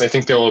regardless, I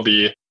think there will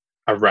be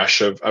a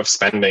rush of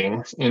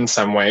spending in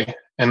some way.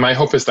 And my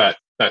hope is that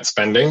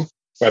spending,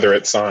 whether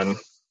it's on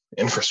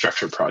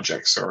infrastructure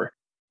projects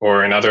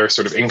or in other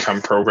sort of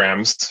income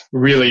programs,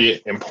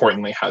 really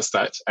importantly has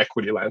that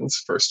equity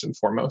lens first and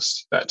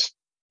foremost, that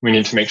we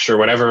need to make sure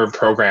whatever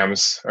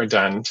programs are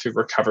done to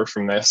recover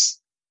from this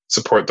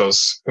support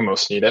those who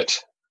most need it.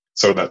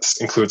 So that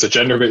includes a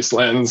gender-based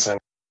lens and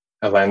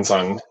a lens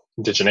on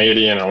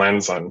indigeneity and a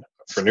lens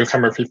for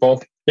newcomer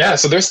people. Yeah,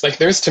 so there's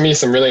to me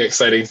some really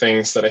exciting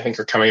things that I think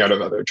are coming out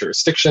of other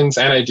jurisdictions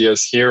and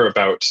ideas here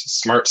about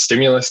smart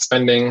stimulus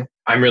spending.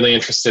 I'm really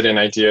interested in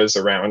ideas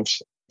around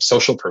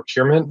social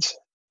procurement,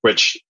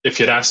 which if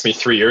you'd asked me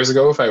 3 years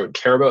ago if I would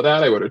care about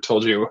that, I would have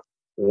told you,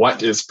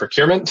 what is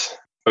procurement?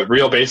 But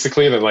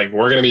basically that we're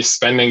going to be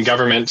spending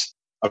government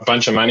a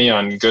bunch of money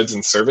on goods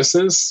and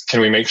services. Can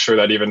we make sure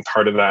that even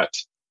part of that,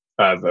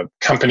 the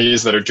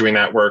companies that are doing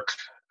that work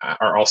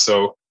are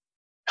also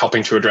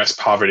helping to address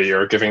poverty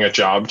or giving a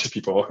job to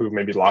people who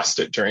maybe lost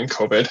it during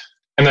COVID?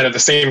 And then at the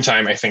same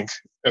time, I think,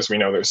 as we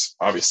know, there's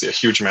obviously a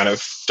huge amount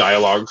of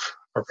dialogue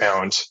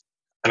around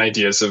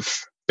ideas of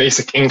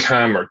basic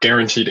income or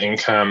guaranteed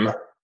income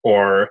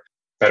or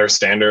better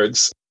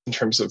standards in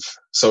terms of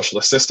social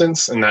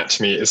assistance. And that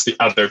to me is the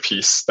other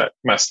piece that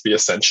must be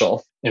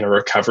essential in a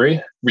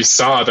recovery. We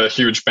saw the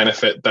huge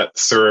benefit that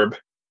CERB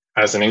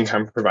as an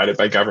income provided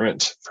by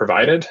government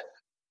provided,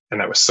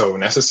 and that was so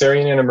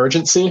necessary in an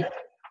emergency.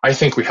 I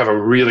think we have a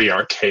really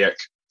archaic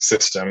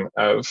system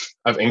of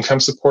income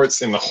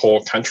supports in the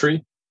whole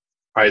country.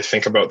 I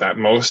think about that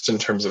most in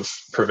terms of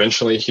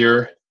provincially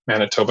here.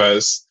 Manitoba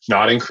has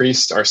not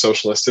increased our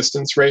social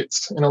assistance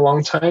rates in a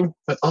long time.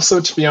 But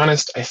also, to be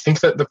honest, I think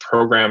that the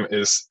program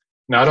is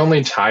not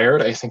only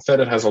tired, I think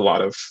that it has a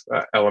lot of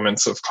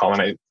elements of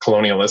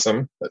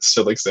colonialism that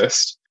still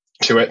exist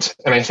to it.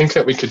 And I think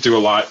that we could do a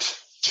lot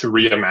to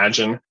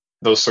reimagine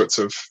those sorts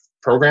of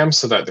programs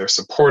so that they're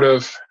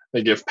supportive,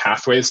 they give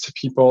pathways to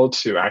people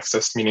to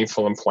access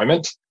meaningful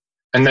employment.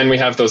 And then we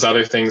have those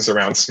other things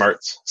around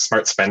smart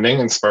spending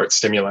and smart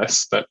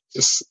stimulus that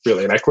is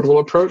really an equitable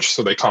approach,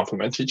 so they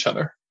complement each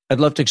other. I'd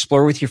love to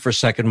explore with you for a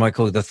second,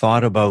 Michael, the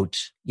thought about,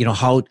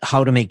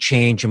 how to make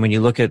change. And when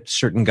you look at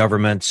certain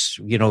governments,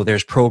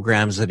 there's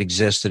programs that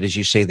exist that, as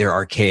you say, they're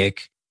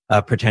archaic,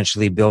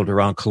 potentially built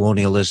around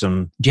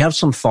colonialism. Do you have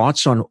some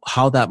thoughts on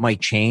how that might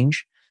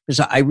change?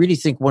 Because I really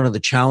think one of the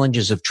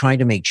challenges of trying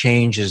to make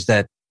change is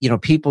that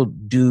people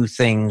do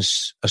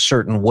things a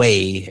certain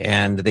way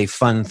and they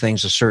fund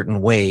things a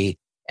certain way.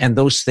 And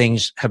those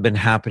things have been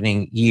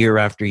happening year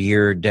after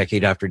year,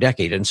 decade after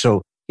decade. And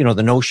so,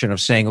 the notion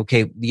of saying,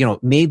 okay,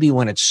 maybe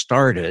when it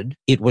started,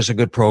 it was a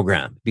good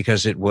program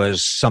because it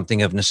was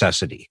something of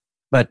necessity.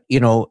 But,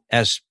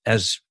 as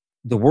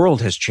the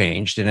world has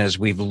changed and as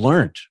we've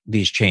learned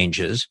these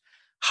changes,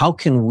 how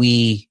can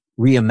we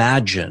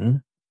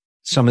reimagine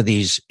some of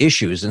these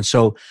issues? And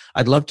so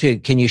I'd love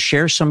can you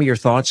share some of your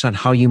thoughts on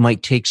how you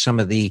might take some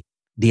of the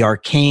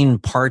arcane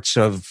parts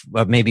of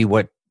maybe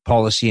what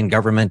policy and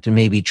government and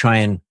maybe try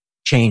and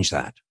change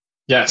that?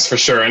 Yes, for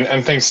sure.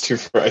 And thanks too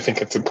I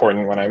think it's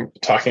important when I'm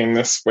talking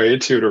this way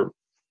too, to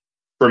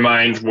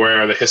remind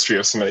where the history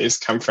of some of these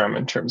come from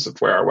in terms of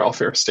where our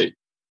welfare state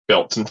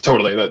built and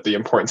totally that the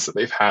importance that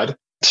they've had.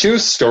 Two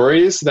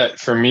stories that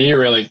for me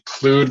really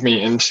clued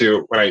me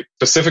into what I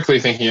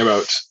specifically thinking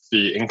about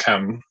the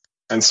income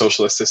and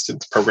social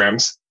assistance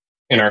programs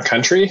in our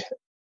country.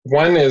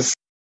 One is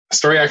a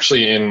story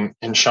actually in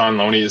Sean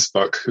Loney's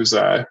book, who's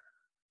a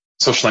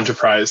social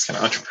enterprise kind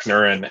of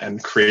entrepreneur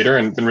and creator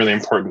and been really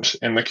important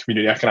in the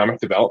community economic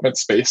development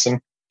space. And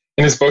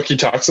in his book, he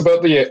talks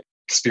about the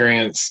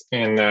experience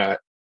in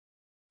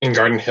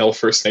Garden Hill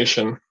First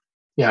Nation,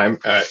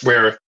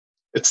 where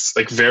it's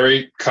like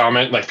very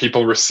common, like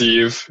people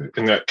receive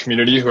in that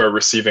community who are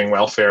receiving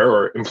welfare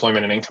or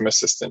employment and income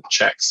assistance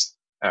checks,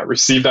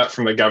 receive that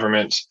from the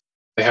government.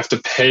 They have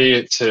to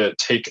pay to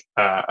take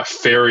a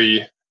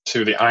ferry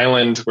to the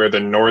island where the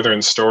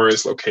northern store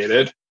is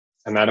located.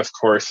 And that, of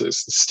course,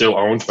 is still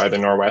owned by the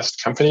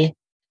Norwest Company,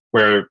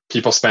 where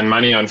people spend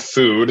money on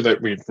food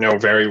that we know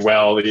very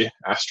well, the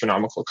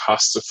astronomical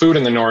costs of food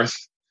in the north,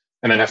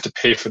 and then have to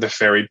pay for the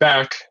ferry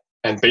back.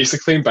 And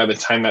basically, by the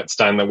time that's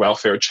done, the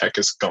welfare check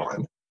is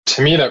gone.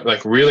 To me,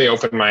 that really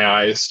opened my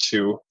eyes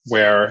to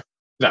where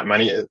that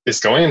money is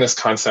going, in this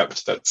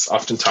concept that's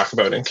often talked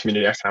about in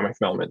community economic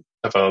development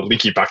of a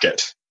leaky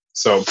bucket.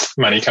 So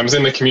money comes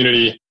in the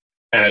community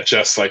and it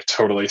just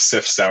totally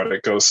sifts out.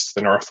 It goes to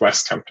the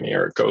Northwest Company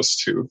or it goes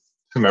to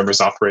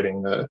whomever's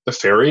operating the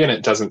ferry, and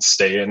it doesn't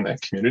stay in the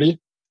community.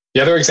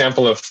 The other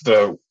example of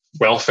the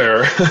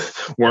welfare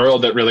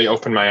world that really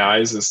opened my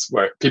eyes is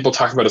what people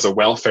talk about as a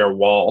welfare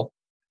wall.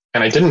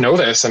 And I didn't know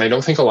this, and I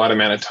don't think a lot of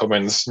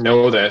Manitobans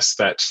know this,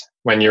 that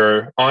when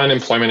you're on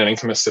employment and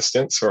income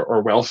assistance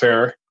or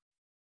welfare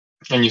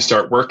and you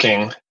start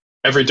working,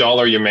 every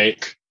dollar you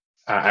make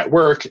at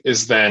work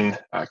is then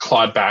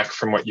clawed back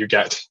from what you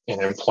get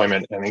in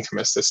employment and income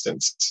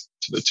assistance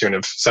to the tune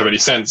of 70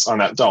 cents on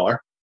that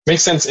dollar.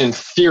 Makes sense in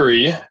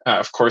theory,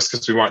 of course,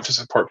 because we want to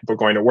support people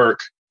going to work.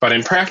 But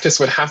in practice,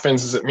 what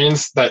happens is it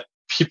means that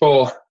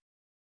people,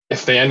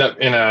 if they end up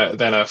in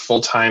a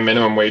full-time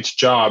minimum wage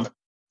job,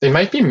 they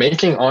might be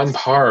making on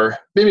par,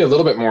 maybe a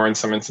little bit more in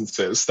some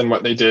instances, than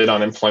what they did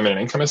on employment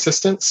and income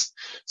assistance.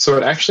 So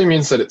it actually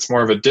means that it's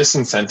more of a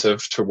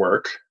disincentive to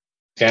work.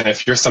 And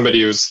if you're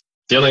somebody who's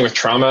dealing with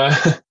trauma,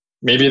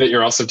 maybe that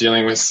you're also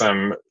dealing with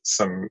some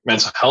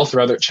mental health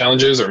or other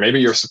challenges, or maybe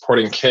you're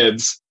supporting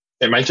kids,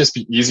 it might just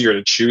be easier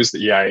to choose the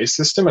EIA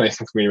system. And I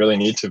think we really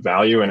need to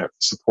value and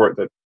support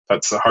that.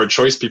 That's a hard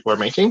choice people are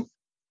making.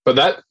 But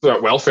that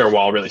welfare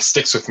wall really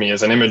sticks with me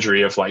as an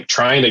imagery of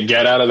trying to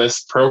get out of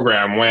this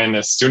program when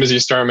as soon as you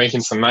start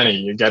making some money,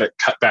 you get it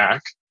cut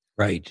back.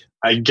 Right.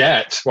 I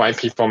get why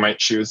people might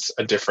choose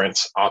a different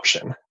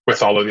option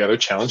with all of the other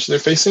challenges they're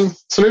facing.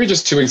 So maybe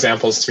just two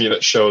examples to me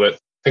that show that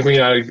I think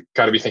we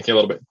got to be thinking a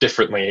little bit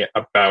differently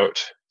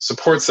about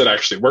supports that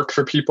actually work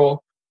for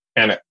people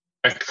and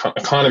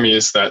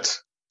economies that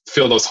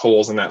fill those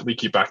holes in that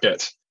leaky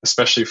bucket,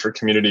 especially for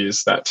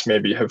communities that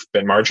maybe have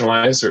been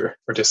marginalized or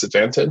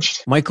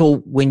disadvantaged. Michael,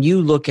 when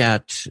you look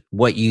at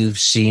what you've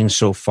seen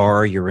so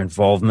far, your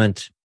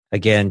involvement,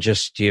 again,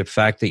 just the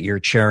fact that you're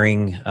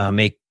chairing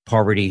Make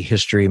Poverty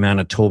History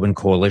Manitoban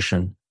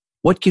Coalition,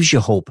 what gives you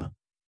hope?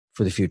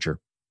 for the future?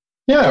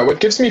 Yeah, what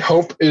gives me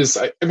hope is,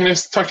 I mean,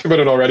 I've talked about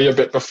it already a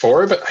bit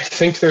before, but I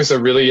think there's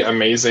a really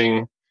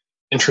amazing,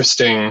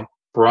 interesting,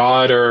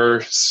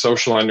 broader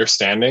social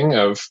understanding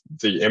of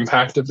the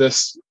impact of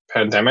this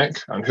pandemic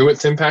on who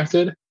it's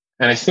impacted.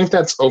 And I think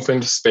that's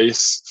opened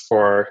space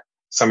for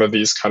some of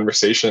these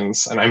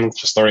conversations. And I'm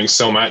just learning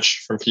so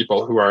much from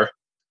people who are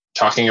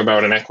talking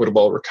about an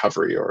equitable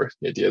recovery or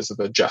the ideas of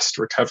a just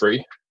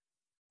recovery.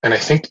 And I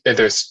think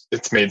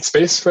it's made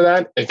space for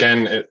that.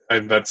 Again,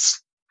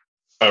 that's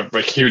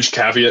a huge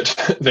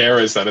caveat there,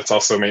 is that it's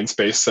also made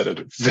space at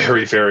a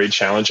very, very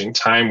challenging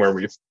time where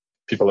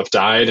people have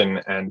died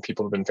and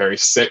people have been very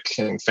sick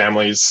and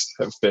families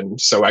have been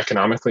so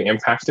economically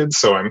impacted.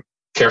 So I'm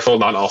careful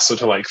not also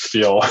to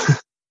feel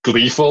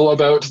gleeful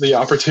about the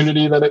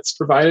opportunity that it's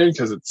provided,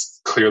 because it's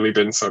clearly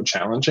been so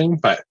challenging.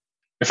 But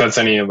if that's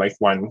any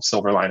one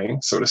silver lining,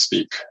 so to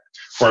speak,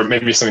 or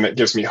maybe something that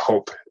gives me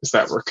hope, is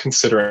that we're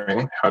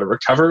considering how to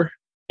recover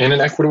in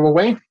an equitable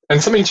way.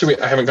 And something too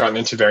I haven't gotten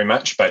into very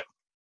much, but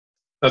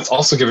that's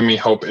also given me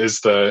hope, is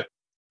the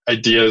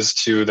ideas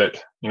too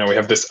that, we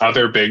have this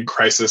other big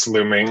crisis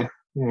looming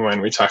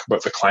when we talk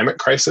about the climate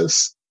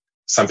crisis.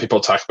 Some people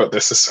talk about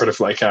this as sort of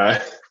like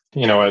a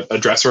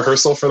dress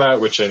rehearsal for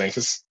that, which I think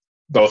is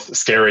both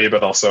scary,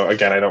 but also,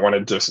 again, I don't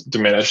want to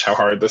diminish how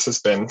hard this has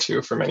been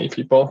too for many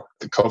people,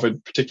 the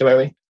COVID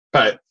particularly.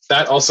 But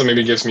that also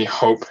maybe gives me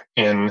hope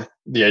in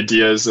the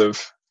ideas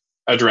of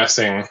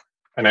addressing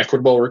an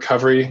equitable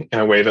recovery in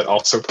a way that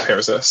also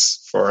prepares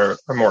us for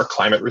a more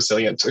climate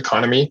resilient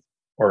economy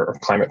or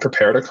climate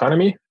prepared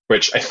economy,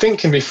 which I think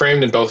can be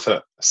framed in both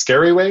a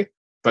scary way,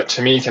 but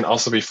to me can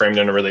also be framed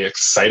in a really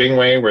exciting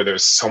way where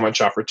there's so much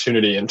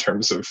opportunity in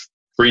terms of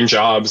green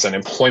jobs and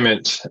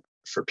employment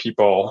for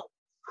people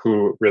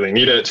who really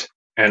need it,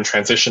 and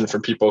transition for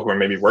people who are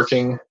maybe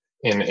working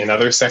in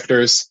other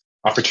sectors,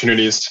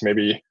 opportunities to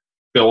maybe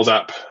build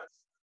up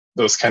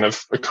those kind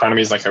of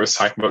economies like I was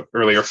talking about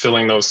earlier,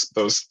 filling those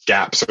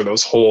gaps or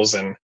those holes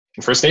in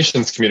First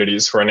Nations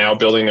communities who are now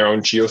building their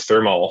own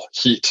geothermal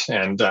heat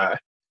and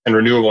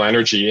renewable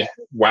energy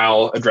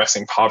while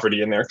addressing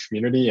poverty in their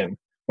community. And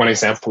one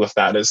example of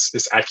that is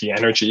Aki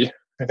Energy.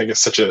 I think it's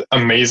such an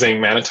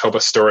amazing Manitoba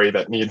story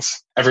that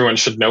everyone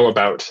should know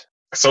about.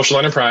 A social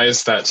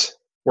enterprise that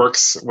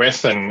works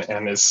with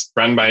and is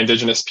run by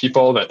Indigenous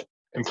people, that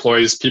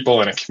employs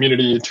people in a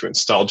community to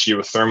install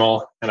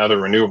geothermal and other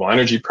renewable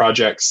energy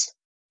projects.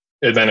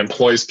 It then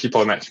employs people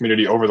in that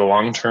community over the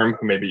long term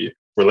who maybe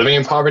were living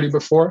in poverty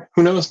before.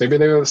 Who knows? Maybe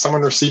they were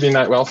someone receiving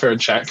that welfare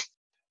check,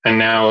 and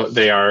now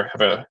they have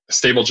a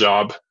stable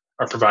job,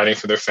 are providing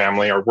for their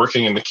family, are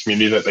working in the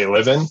community that they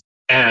live in,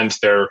 and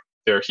their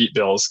heat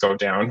bills go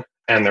down.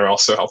 And they're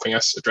also helping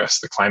us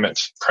address the climate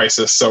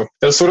crisis. So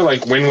those sort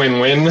of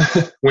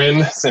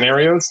win-win-win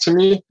scenarios to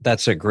me.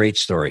 That's a great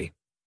story.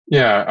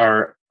 Yeah,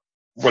 are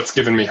what's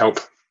given me hope.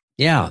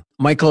 Yeah.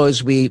 Michael,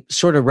 as we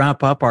sort of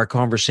wrap up our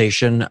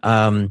conversation,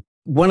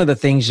 one of the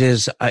things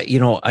is,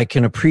 I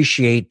can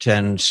appreciate,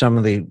 and some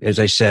of the, as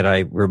I said,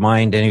 I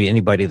remind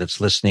anybody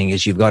that's listening,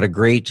 is you've got a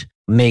great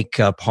Make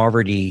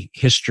Poverty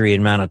History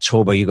in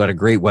Manitoba. You've got a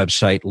great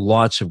website,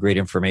 lots of great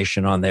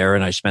information on there,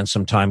 and I spent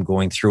some time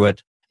going through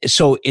it.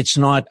 So it's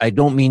not, I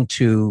don't mean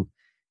to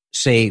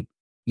say,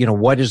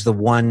 what is the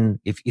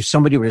one, if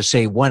somebody were to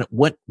say, what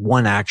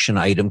one action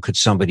item could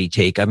somebody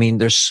take? I mean,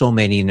 there's so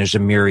many and there's a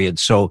myriad.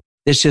 So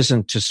this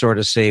isn't to sort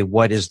of say,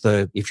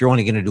 if you're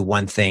only going to do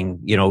one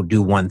thing,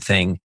 do one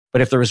thing.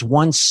 But if there is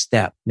one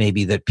step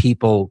maybe that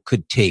people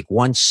could take,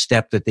 one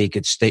step that they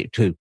could stay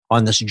to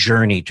on this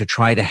journey to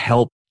try to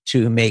help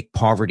to make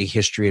poverty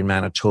history in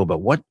Manitoba,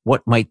 what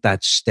might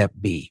that step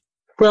be?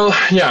 Well,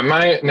 yeah,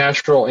 my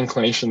natural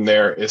inclination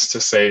there is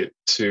to say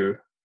to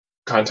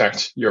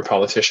contact your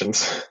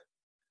politicians.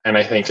 And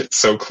I think it's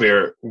so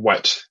clear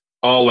what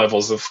all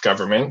levels of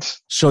government.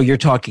 So you're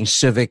talking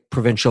civic,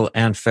 provincial,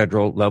 and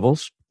federal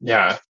levels?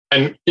 Yeah.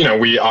 And,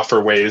 we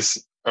offer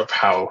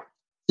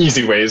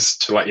easy ways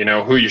to let you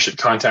know who you should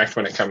contact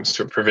when it comes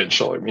to a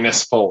provincial or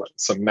municipal, and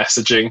some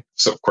messaging.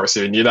 So, of course,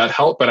 you need that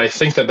help. But I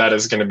think that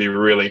is going to be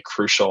really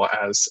crucial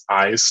as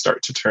eyes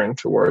start to turn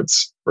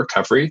towards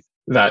recovery,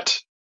 that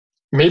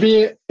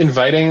maybe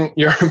inviting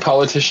your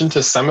politician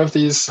to some of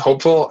these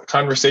hopeful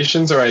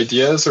conversations or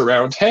ideas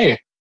around, hey,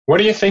 what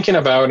are you thinking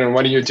about and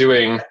what are you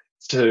doing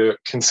to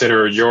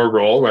consider your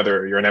role,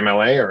 whether you're an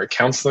MLA or a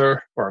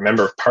councillor or a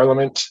member of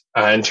parliament,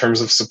 in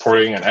terms of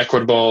supporting an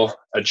equitable,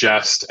 a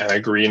just, and a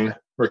green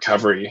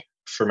recovery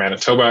for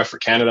Manitoba, for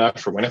Canada,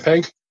 for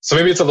Winnipeg. So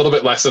maybe it's a little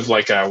bit less of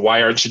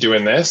why aren't you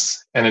doing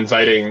this? And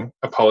inviting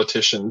a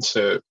politician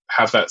to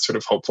have that sort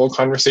of hopeful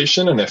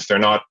conversation. And if they're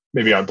not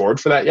maybe on board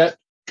for that yet,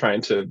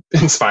 trying to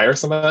inspire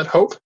some of that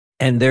hope.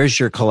 And there's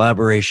your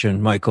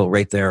collaboration, Michael,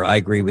 right there. I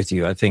agree with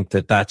you. I think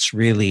that's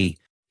really,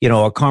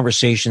 our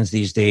conversations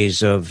these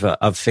days of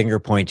finger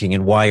pointing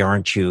and why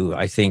aren't you,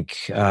 I think,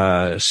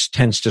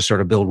 tends to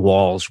sort of build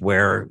walls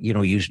where,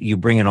 you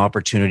bring an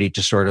opportunity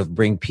to sort of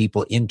bring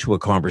people into a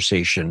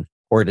conversation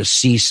or to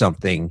see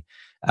something.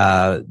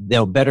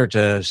 They'll better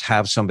to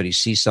have somebody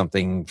see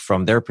something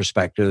from their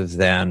perspective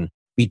than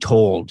be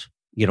told,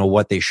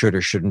 what they should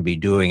or shouldn't be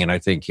doing. And I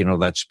think,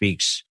 that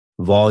speaks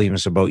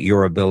volumes about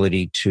your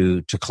ability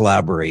to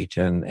collaborate.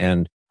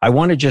 And I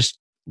want to just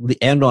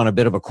end on a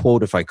bit of a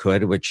quote, if I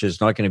could, which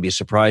is not going to be a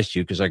surprise to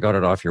you because I got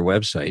it off your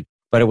website.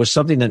 But it was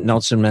something that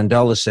Nelson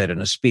Mandela said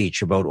in a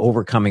speech about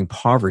overcoming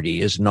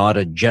poverty is not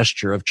a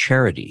gesture of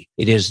charity.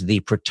 It is the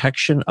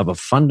protection of a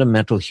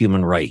fundamental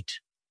human right,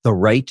 the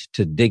right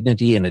to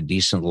dignity and a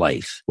decent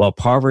life. While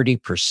poverty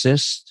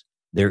persists,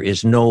 there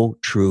is no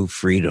true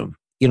freedom.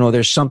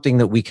 There's something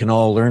that we can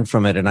all learn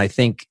from it. And I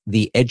think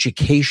the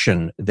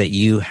education that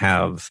you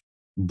have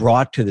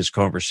brought to this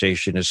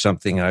conversation is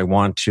something I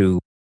want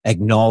to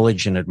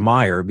acknowledge and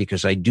admire,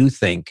 because I do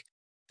think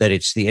that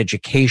it's the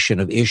education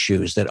of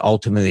issues that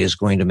ultimately is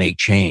going to make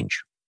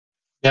change.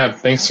 Yeah,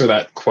 thanks for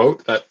that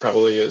quote. That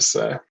probably is,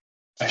 I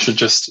should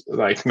just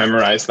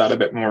memorize that a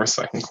bit more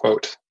so I can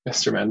quote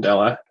Mr.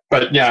 Mandela.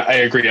 But yeah, I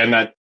agree. And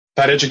that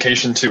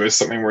education too is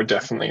something we're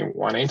definitely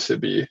wanting to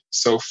be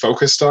so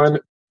focused on.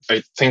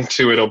 I think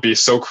too, it'll be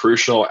so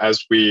crucial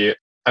as we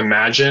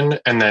imagine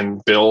and then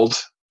build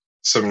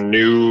some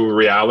new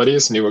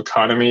realities, new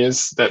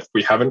economies that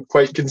we haven't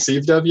quite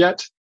conceived of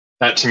yet.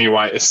 That to me,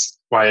 why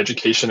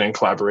education and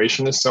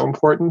collaboration is so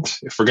important.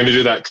 If we're going to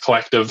do that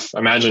collective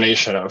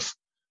imagination of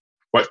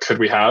what could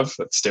we have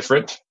that's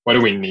different, what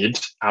do we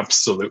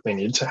absolutely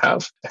need to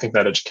have, I think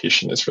that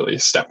education is really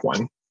step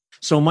one.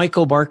 So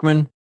Michael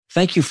Barkman,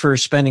 thank you for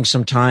spending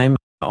some time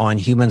on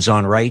Humans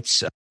on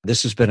Rights.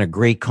 This has been a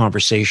great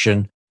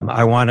conversation.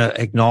 I want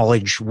to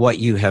acknowledge what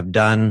you have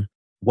done,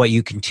 what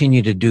you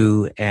continue to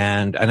do,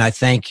 and I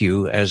thank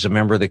you as a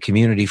member of the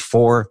community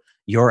for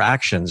your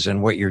actions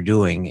and what you're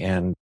doing.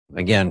 And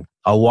again,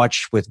 I'll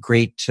watch with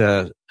great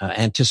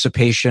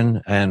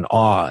anticipation and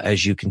awe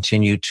as you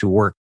continue to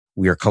work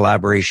your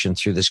collaboration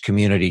through this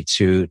community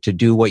to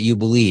do what you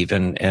believe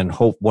and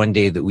hope one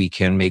day that we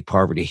can make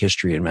poverty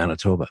history in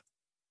Manitoba.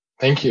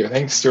 Thank you.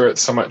 Thanks, Stuart,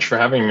 so much for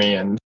having me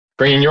and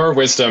bringing your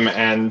wisdom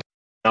and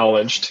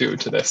knowledge to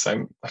this.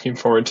 I'm looking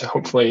forward to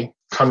hopefully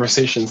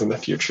conversations in the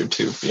future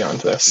too beyond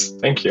this.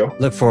 Thank you.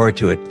 Look forward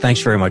to it.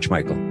 Thanks very much,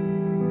 Michael.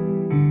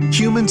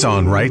 Humans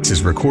on Rights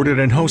is recorded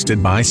and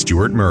hosted by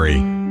Stuart Murray.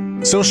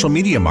 Social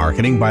media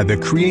marketing by the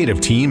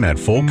creative team at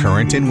Full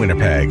Current in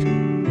Winnipeg.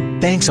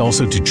 Thanks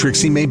also to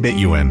Trixie May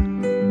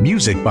Bituin.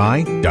 Music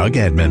by Doug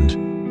Edmond.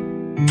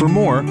 For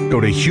more,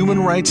 go to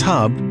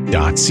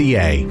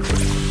humanrightshub.ca.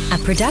 A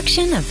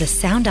production of the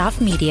Sound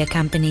Off Media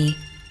Company.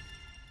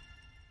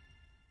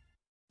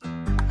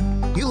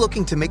 You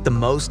looking to make the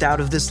most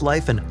out of this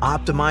life and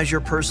optimize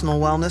your personal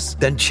wellness?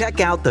 Then check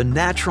out the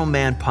Natural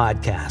Man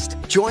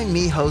Podcast. Join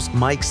me, host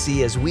Mike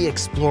C., as we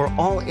explore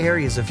all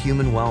areas of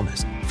human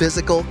wellness,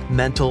 physical,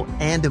 mental,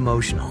 and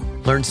emotional.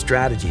 Learn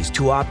strategies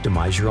to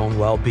optimize your own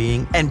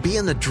well-being and be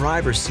in the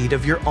driver's seat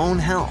of your own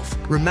health.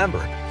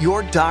 Remember,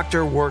 your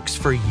doctor works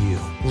for you.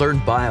 Learn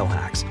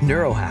biohacks,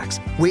 neurohacks,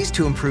 ways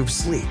to improve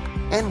sleep,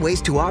 and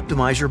ways to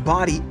optimize your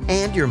body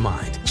and your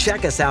mind.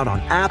 Check us out on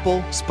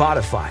Apple,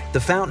 Spotify, the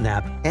Fountain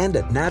app, and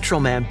at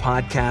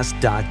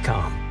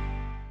naturalmanpodcast.com.